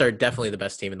Chiefs are definitely the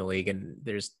best team in the league, and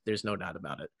there's no doubt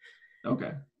about it.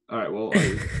 Okay. All right. Well, so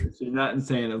you're not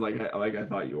insane like I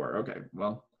thought you were. Okay.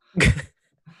 Well.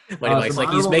 It's like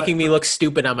he's making me look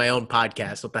stupid on my own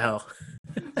podcast. What the hell?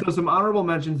 So some honorable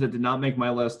mentions that did not make my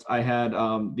list. I had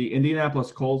the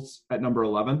Indianapolis Colts at number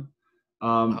 11.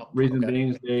 Reason being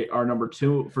is they are number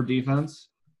 2 for defense,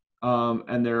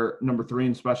 and they're number 3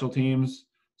 in special teams,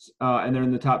 and they're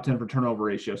in the top 10 for turnover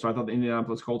ratio. So I thought the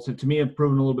Indianapolis Colts, to me, have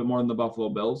proven a little bit more than the Buffalo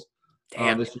Bills.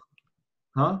 Damn.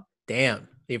 Damn.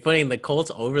 You're putting the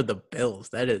Colts over the Bills.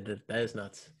 That is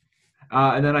nuts.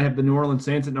 And then I have the New Orleans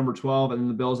Saints at number 12, and then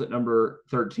the Bills at number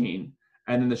 13.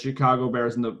 And then the Chicago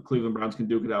Bears and the Cleveland Browns can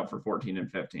duke it out for 14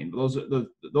 and 15. But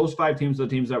those 5 teams are the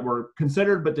teams that were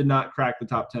considered but did not crack the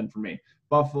top 10 for me.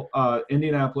 Buffalo,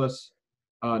 Indianapolis,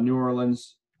 New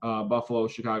Orleans, Buffalo,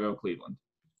 Chicago, Cleveland.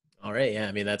 All right, yeah.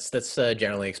 I mean, that's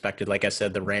generally expected. Like I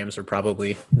said, the Rams are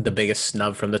probably the biggest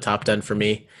snub from the top 10 for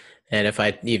me. And if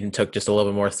I even took just a little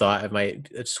bit more thought, I might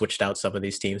have switched out some of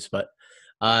these teams. But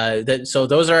so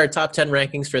those are our top 10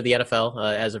 rankings for the NFL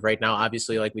as of right now.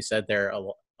 Obviously, like we said,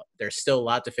 there's still a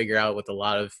lot to figure out with a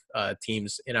lot of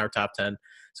teams in our top 10.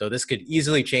 So this could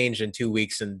easily change in 2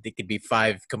 weeks, and it could be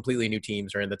 5 completely new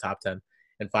teams are in the top 10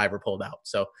 and 5 are pulled out.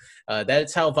 So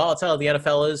that's how volatile the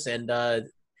NFL is. And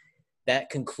that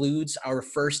concludes our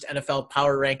first NFL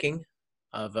power ranking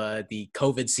of the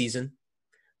COVID season.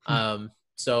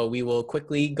 So we will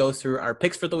quickly go through our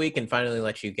picks for the week and finally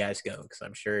let you guys go, because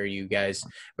I'm sure you guys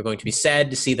are going to be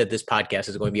sad to see that this podcast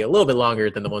is going to be a little bit longer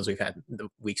than the ones we've had in the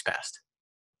weeks past.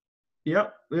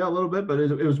 Yep. Yeah, a little bit, but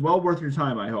it was well worth your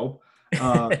time, I hope,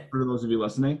 for those of you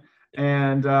listening.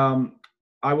 And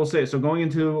I will say, so going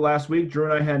into last week, Drew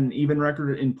and I had an even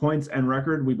record in points and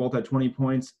record. We both had 20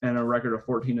 points and a record of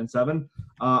 14-7.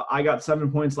 I got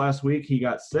 7 points last week. He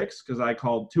got 6 because I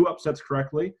called 2 upsets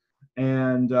correctly.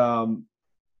 And, 2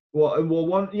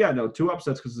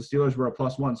 upsets because the Steelers were a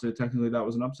 +1, so technically that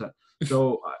was an upset.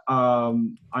 So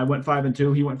I went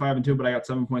 5-2. He went 5-2, but I got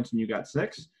 7 points and you got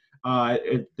 6. I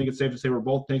think it's safe to say we're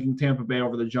both taking Tampa Bay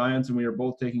over the Giants, and we are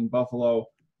both taking Buffalo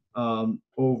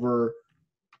over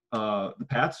the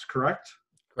Pats, correct?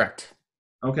 Correct.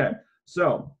 Okay,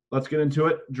 so let's get into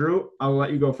it. Drew, I'll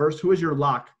let you go first. Who is your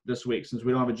lock this week, since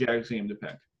we don't have a Jags game to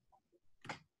pick?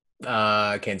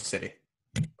 Kansas City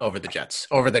over the Jets,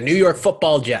 over the New York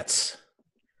Football Jets.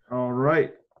 All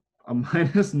right, a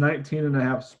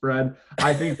 -19.5 spread.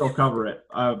 I think they'll cover it.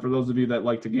 For those of you that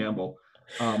like to gamble.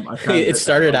 It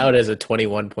started out as a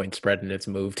 21-point spread and it's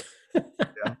moved.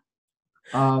 Yeah.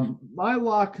 My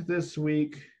lock this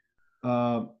week,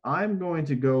 I'm going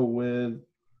to go with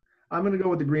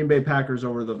the Green Bay Packers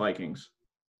over the Vikings.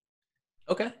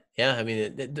 Okay. Yeah, I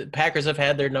mean, the Packers have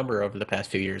had their number over the past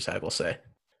few years, I will say.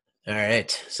 All right.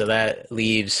 So that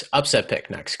leaves upset pick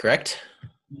next, correct?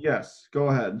 Yes. Go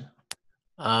ahead.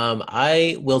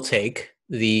 I will take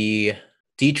the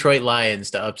Detroit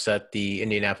Lions to upset the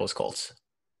Indianapolis Colts.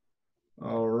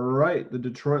 All right. The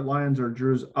Detroit Lions are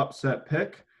Drew's upset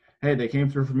pick. Hey, they came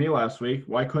through for me last week.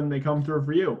 Why couldn't they come through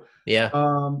for you? Yeah.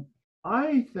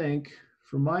 I think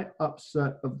for my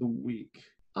upset of the week,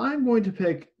 I'm going to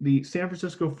pick the San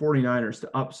Francisco 49ers to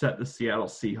upset the Seattle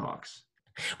Seahawks.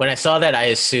 When I saw that, I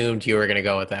assumed you were going to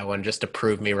go with that one just to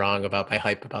prove me wrong about my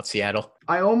hype about Seattle.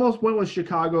 I almost went with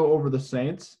Chicago over the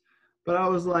Saints, but I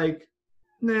was like,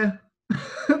 nah,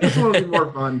 this one will be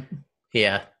more fun.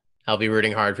 Yeah. I'll be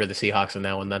rooting hard for the Seahawks in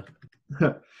that one then.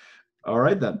 All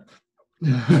right, then.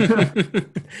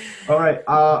 All right.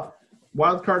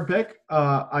 Wild card pick.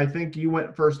 I think you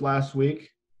went first last week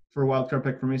for a wild card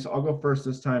pick for me, so I'll go first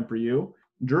this time for you.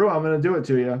 Drew, I'm going to do it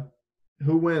to you.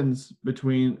 Who wins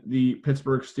between the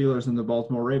Pittsburgh Steelers and the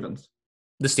Baltimore Ravens?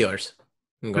 The Steelers.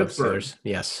 I'm going with Pittsburgh. Steelers.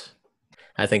 Yes.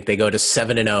 I think they go to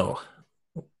 7-0.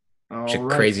 Which is a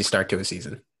crazy start to a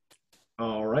season.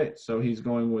 All right. So he's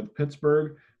going with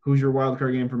Pittsburgh. Who's your wild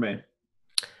card game for me?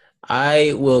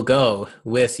 I will go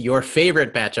with your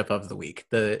favorite matchup of the week,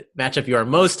 the matchup you are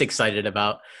most excited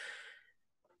about,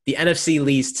 the NFC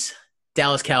least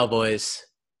Dallas Cowboys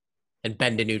and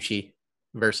Ben DiNucci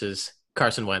versus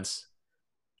Carson Wentz,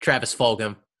 Travis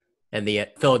Fulgham, and the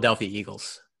Philadelphia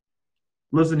Eagles.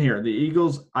 Listen here, the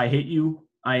Eagles, I hate you,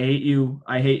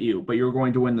 but you're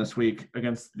going to win this week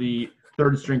against the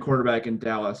third-string quarterback in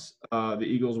Dallas. The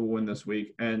Eagles will win this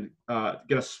week and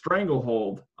get a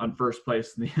stranglehold on first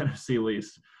place in the NFC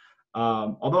least.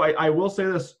 Although I will say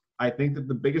this, I think that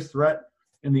the biggest threat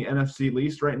in the NFC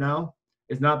least right now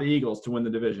is not the Eagles to win the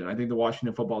division. I think the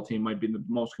Washington football team might be the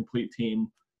most complete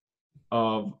team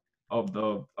of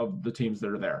the teams that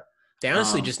are there. They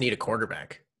honestly just need a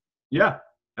quarterback. Yeah.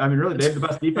 I mean, really, they have the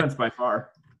best defense by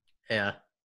far. Yeah.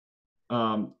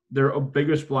 Their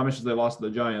biggest blemish is they lost to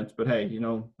the Giants, but hey,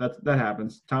 that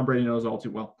happens. Tom Brady knows all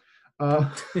too well.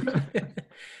 All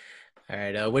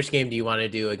right. Which game do you want to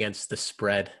do against the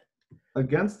spread?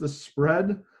 Against the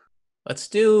spread? Let's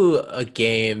do a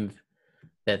game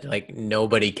that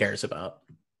nobody cares about.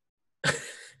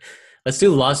 Let's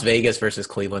do Las Vegas versus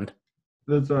Cleveland.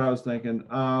 That's what I was thinking.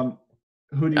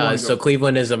 Who do you want to So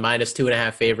Cleveland is a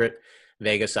 -2.5 favorite.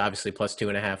 Vegas obviously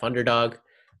 +2.5 underdog.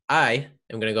 I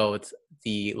am going to go with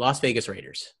the Las Vegas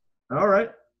Raiders. All right.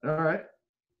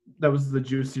 That was the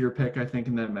juicier pick, I think,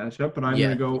 in that matchup. But I'm going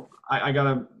to go. I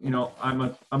gotta. I'm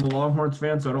a Longhorns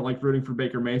fan, so I don't like rooting for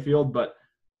Baker Mayfield. But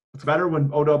it's better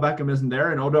when Odell Beckham isn't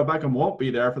there, and Odell Beckham won't be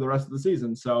there for the rest of the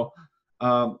season. So,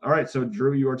 all right. So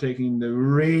Drew, you are taking the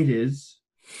Raiders.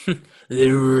 The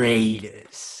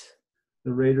Raiders.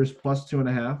 The Raiders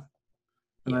 +2.5,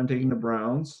 and I'm taking the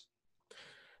Browns.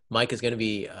 Mike is going to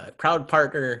be a proud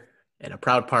partner and a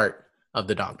proud part of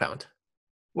the Dog Pound.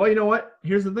 Well, you know what?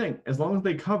 Here's the thing. As long as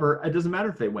they cover, it doesn't matter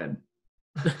if they win.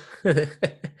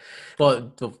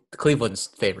 Well, Cleveland's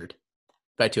favored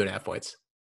by 2.5 points.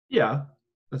 Yeah.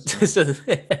 So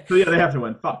yeah, they have to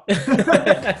win. Fuck.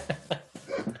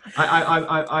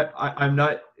 I'm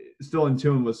not still in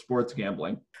tune with sports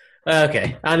gambling.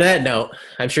 Okay. On that note,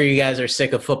 I'm sure you guys are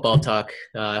sick of football talk.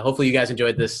 Hopefully you guys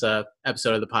enjoyed this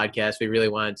episode of the podcast. We really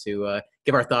wanted to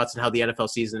give our thoughts on how the NFL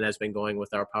season has been going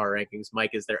with our power rankings.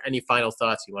 Mike, is there any final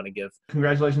thoughts you want to give?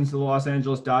 Congratulations to the Los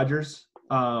Angeles Dodgers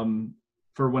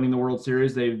for winning the World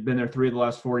Series. They've been there 3 of the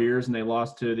last 4 years, and they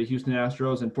lost to the Houston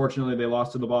Astros. Unfortunately, they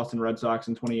lost to the Boston Red Sox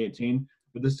in 2018.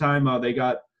 But this time they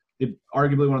got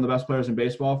arguably one of the best players in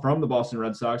baseball from the Boston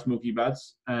Red Sox, Mookie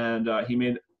Betts, and he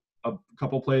made a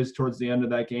couple plays towards the end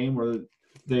of that game where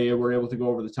they were able to go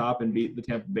over the top and beat the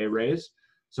Tampa Bay Rays.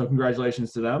 So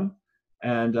congratulations to them,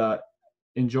 and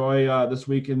enjoy this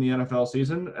week in the NFL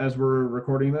season. As we're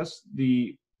recording this,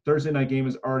 the Thursday night game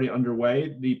is already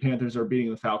underway. The Panthers are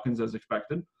beating the Falcons as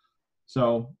expected.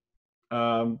 So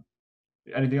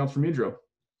anything else from you, Drew?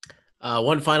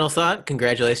 One final thought.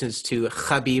 Congratulations to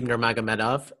Khabib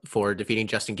Nurmagomedov for defeating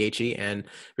Justin Gaethje and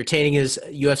retaining his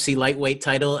UFC lightweight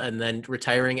title and then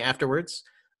retiring afterwards.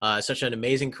 Such an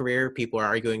amazing career. People are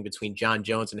arguing between John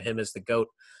Jones and him as the GOAT.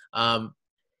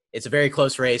 It's a very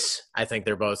close race. I think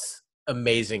they're both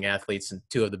amazing athletes and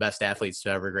 2 of the best athletes to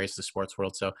ever grace the sports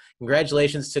world. So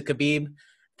congratulations to Khabib.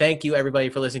 Thank you, everybody,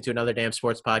 for listening to Another Damn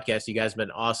Sports Podcast. You guys have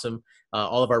been awesome.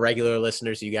 All of our regular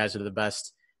listeners, you guys are the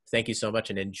best. Thank you so much,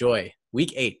 and enjoy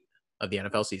Week 8 of the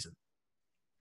NFL season.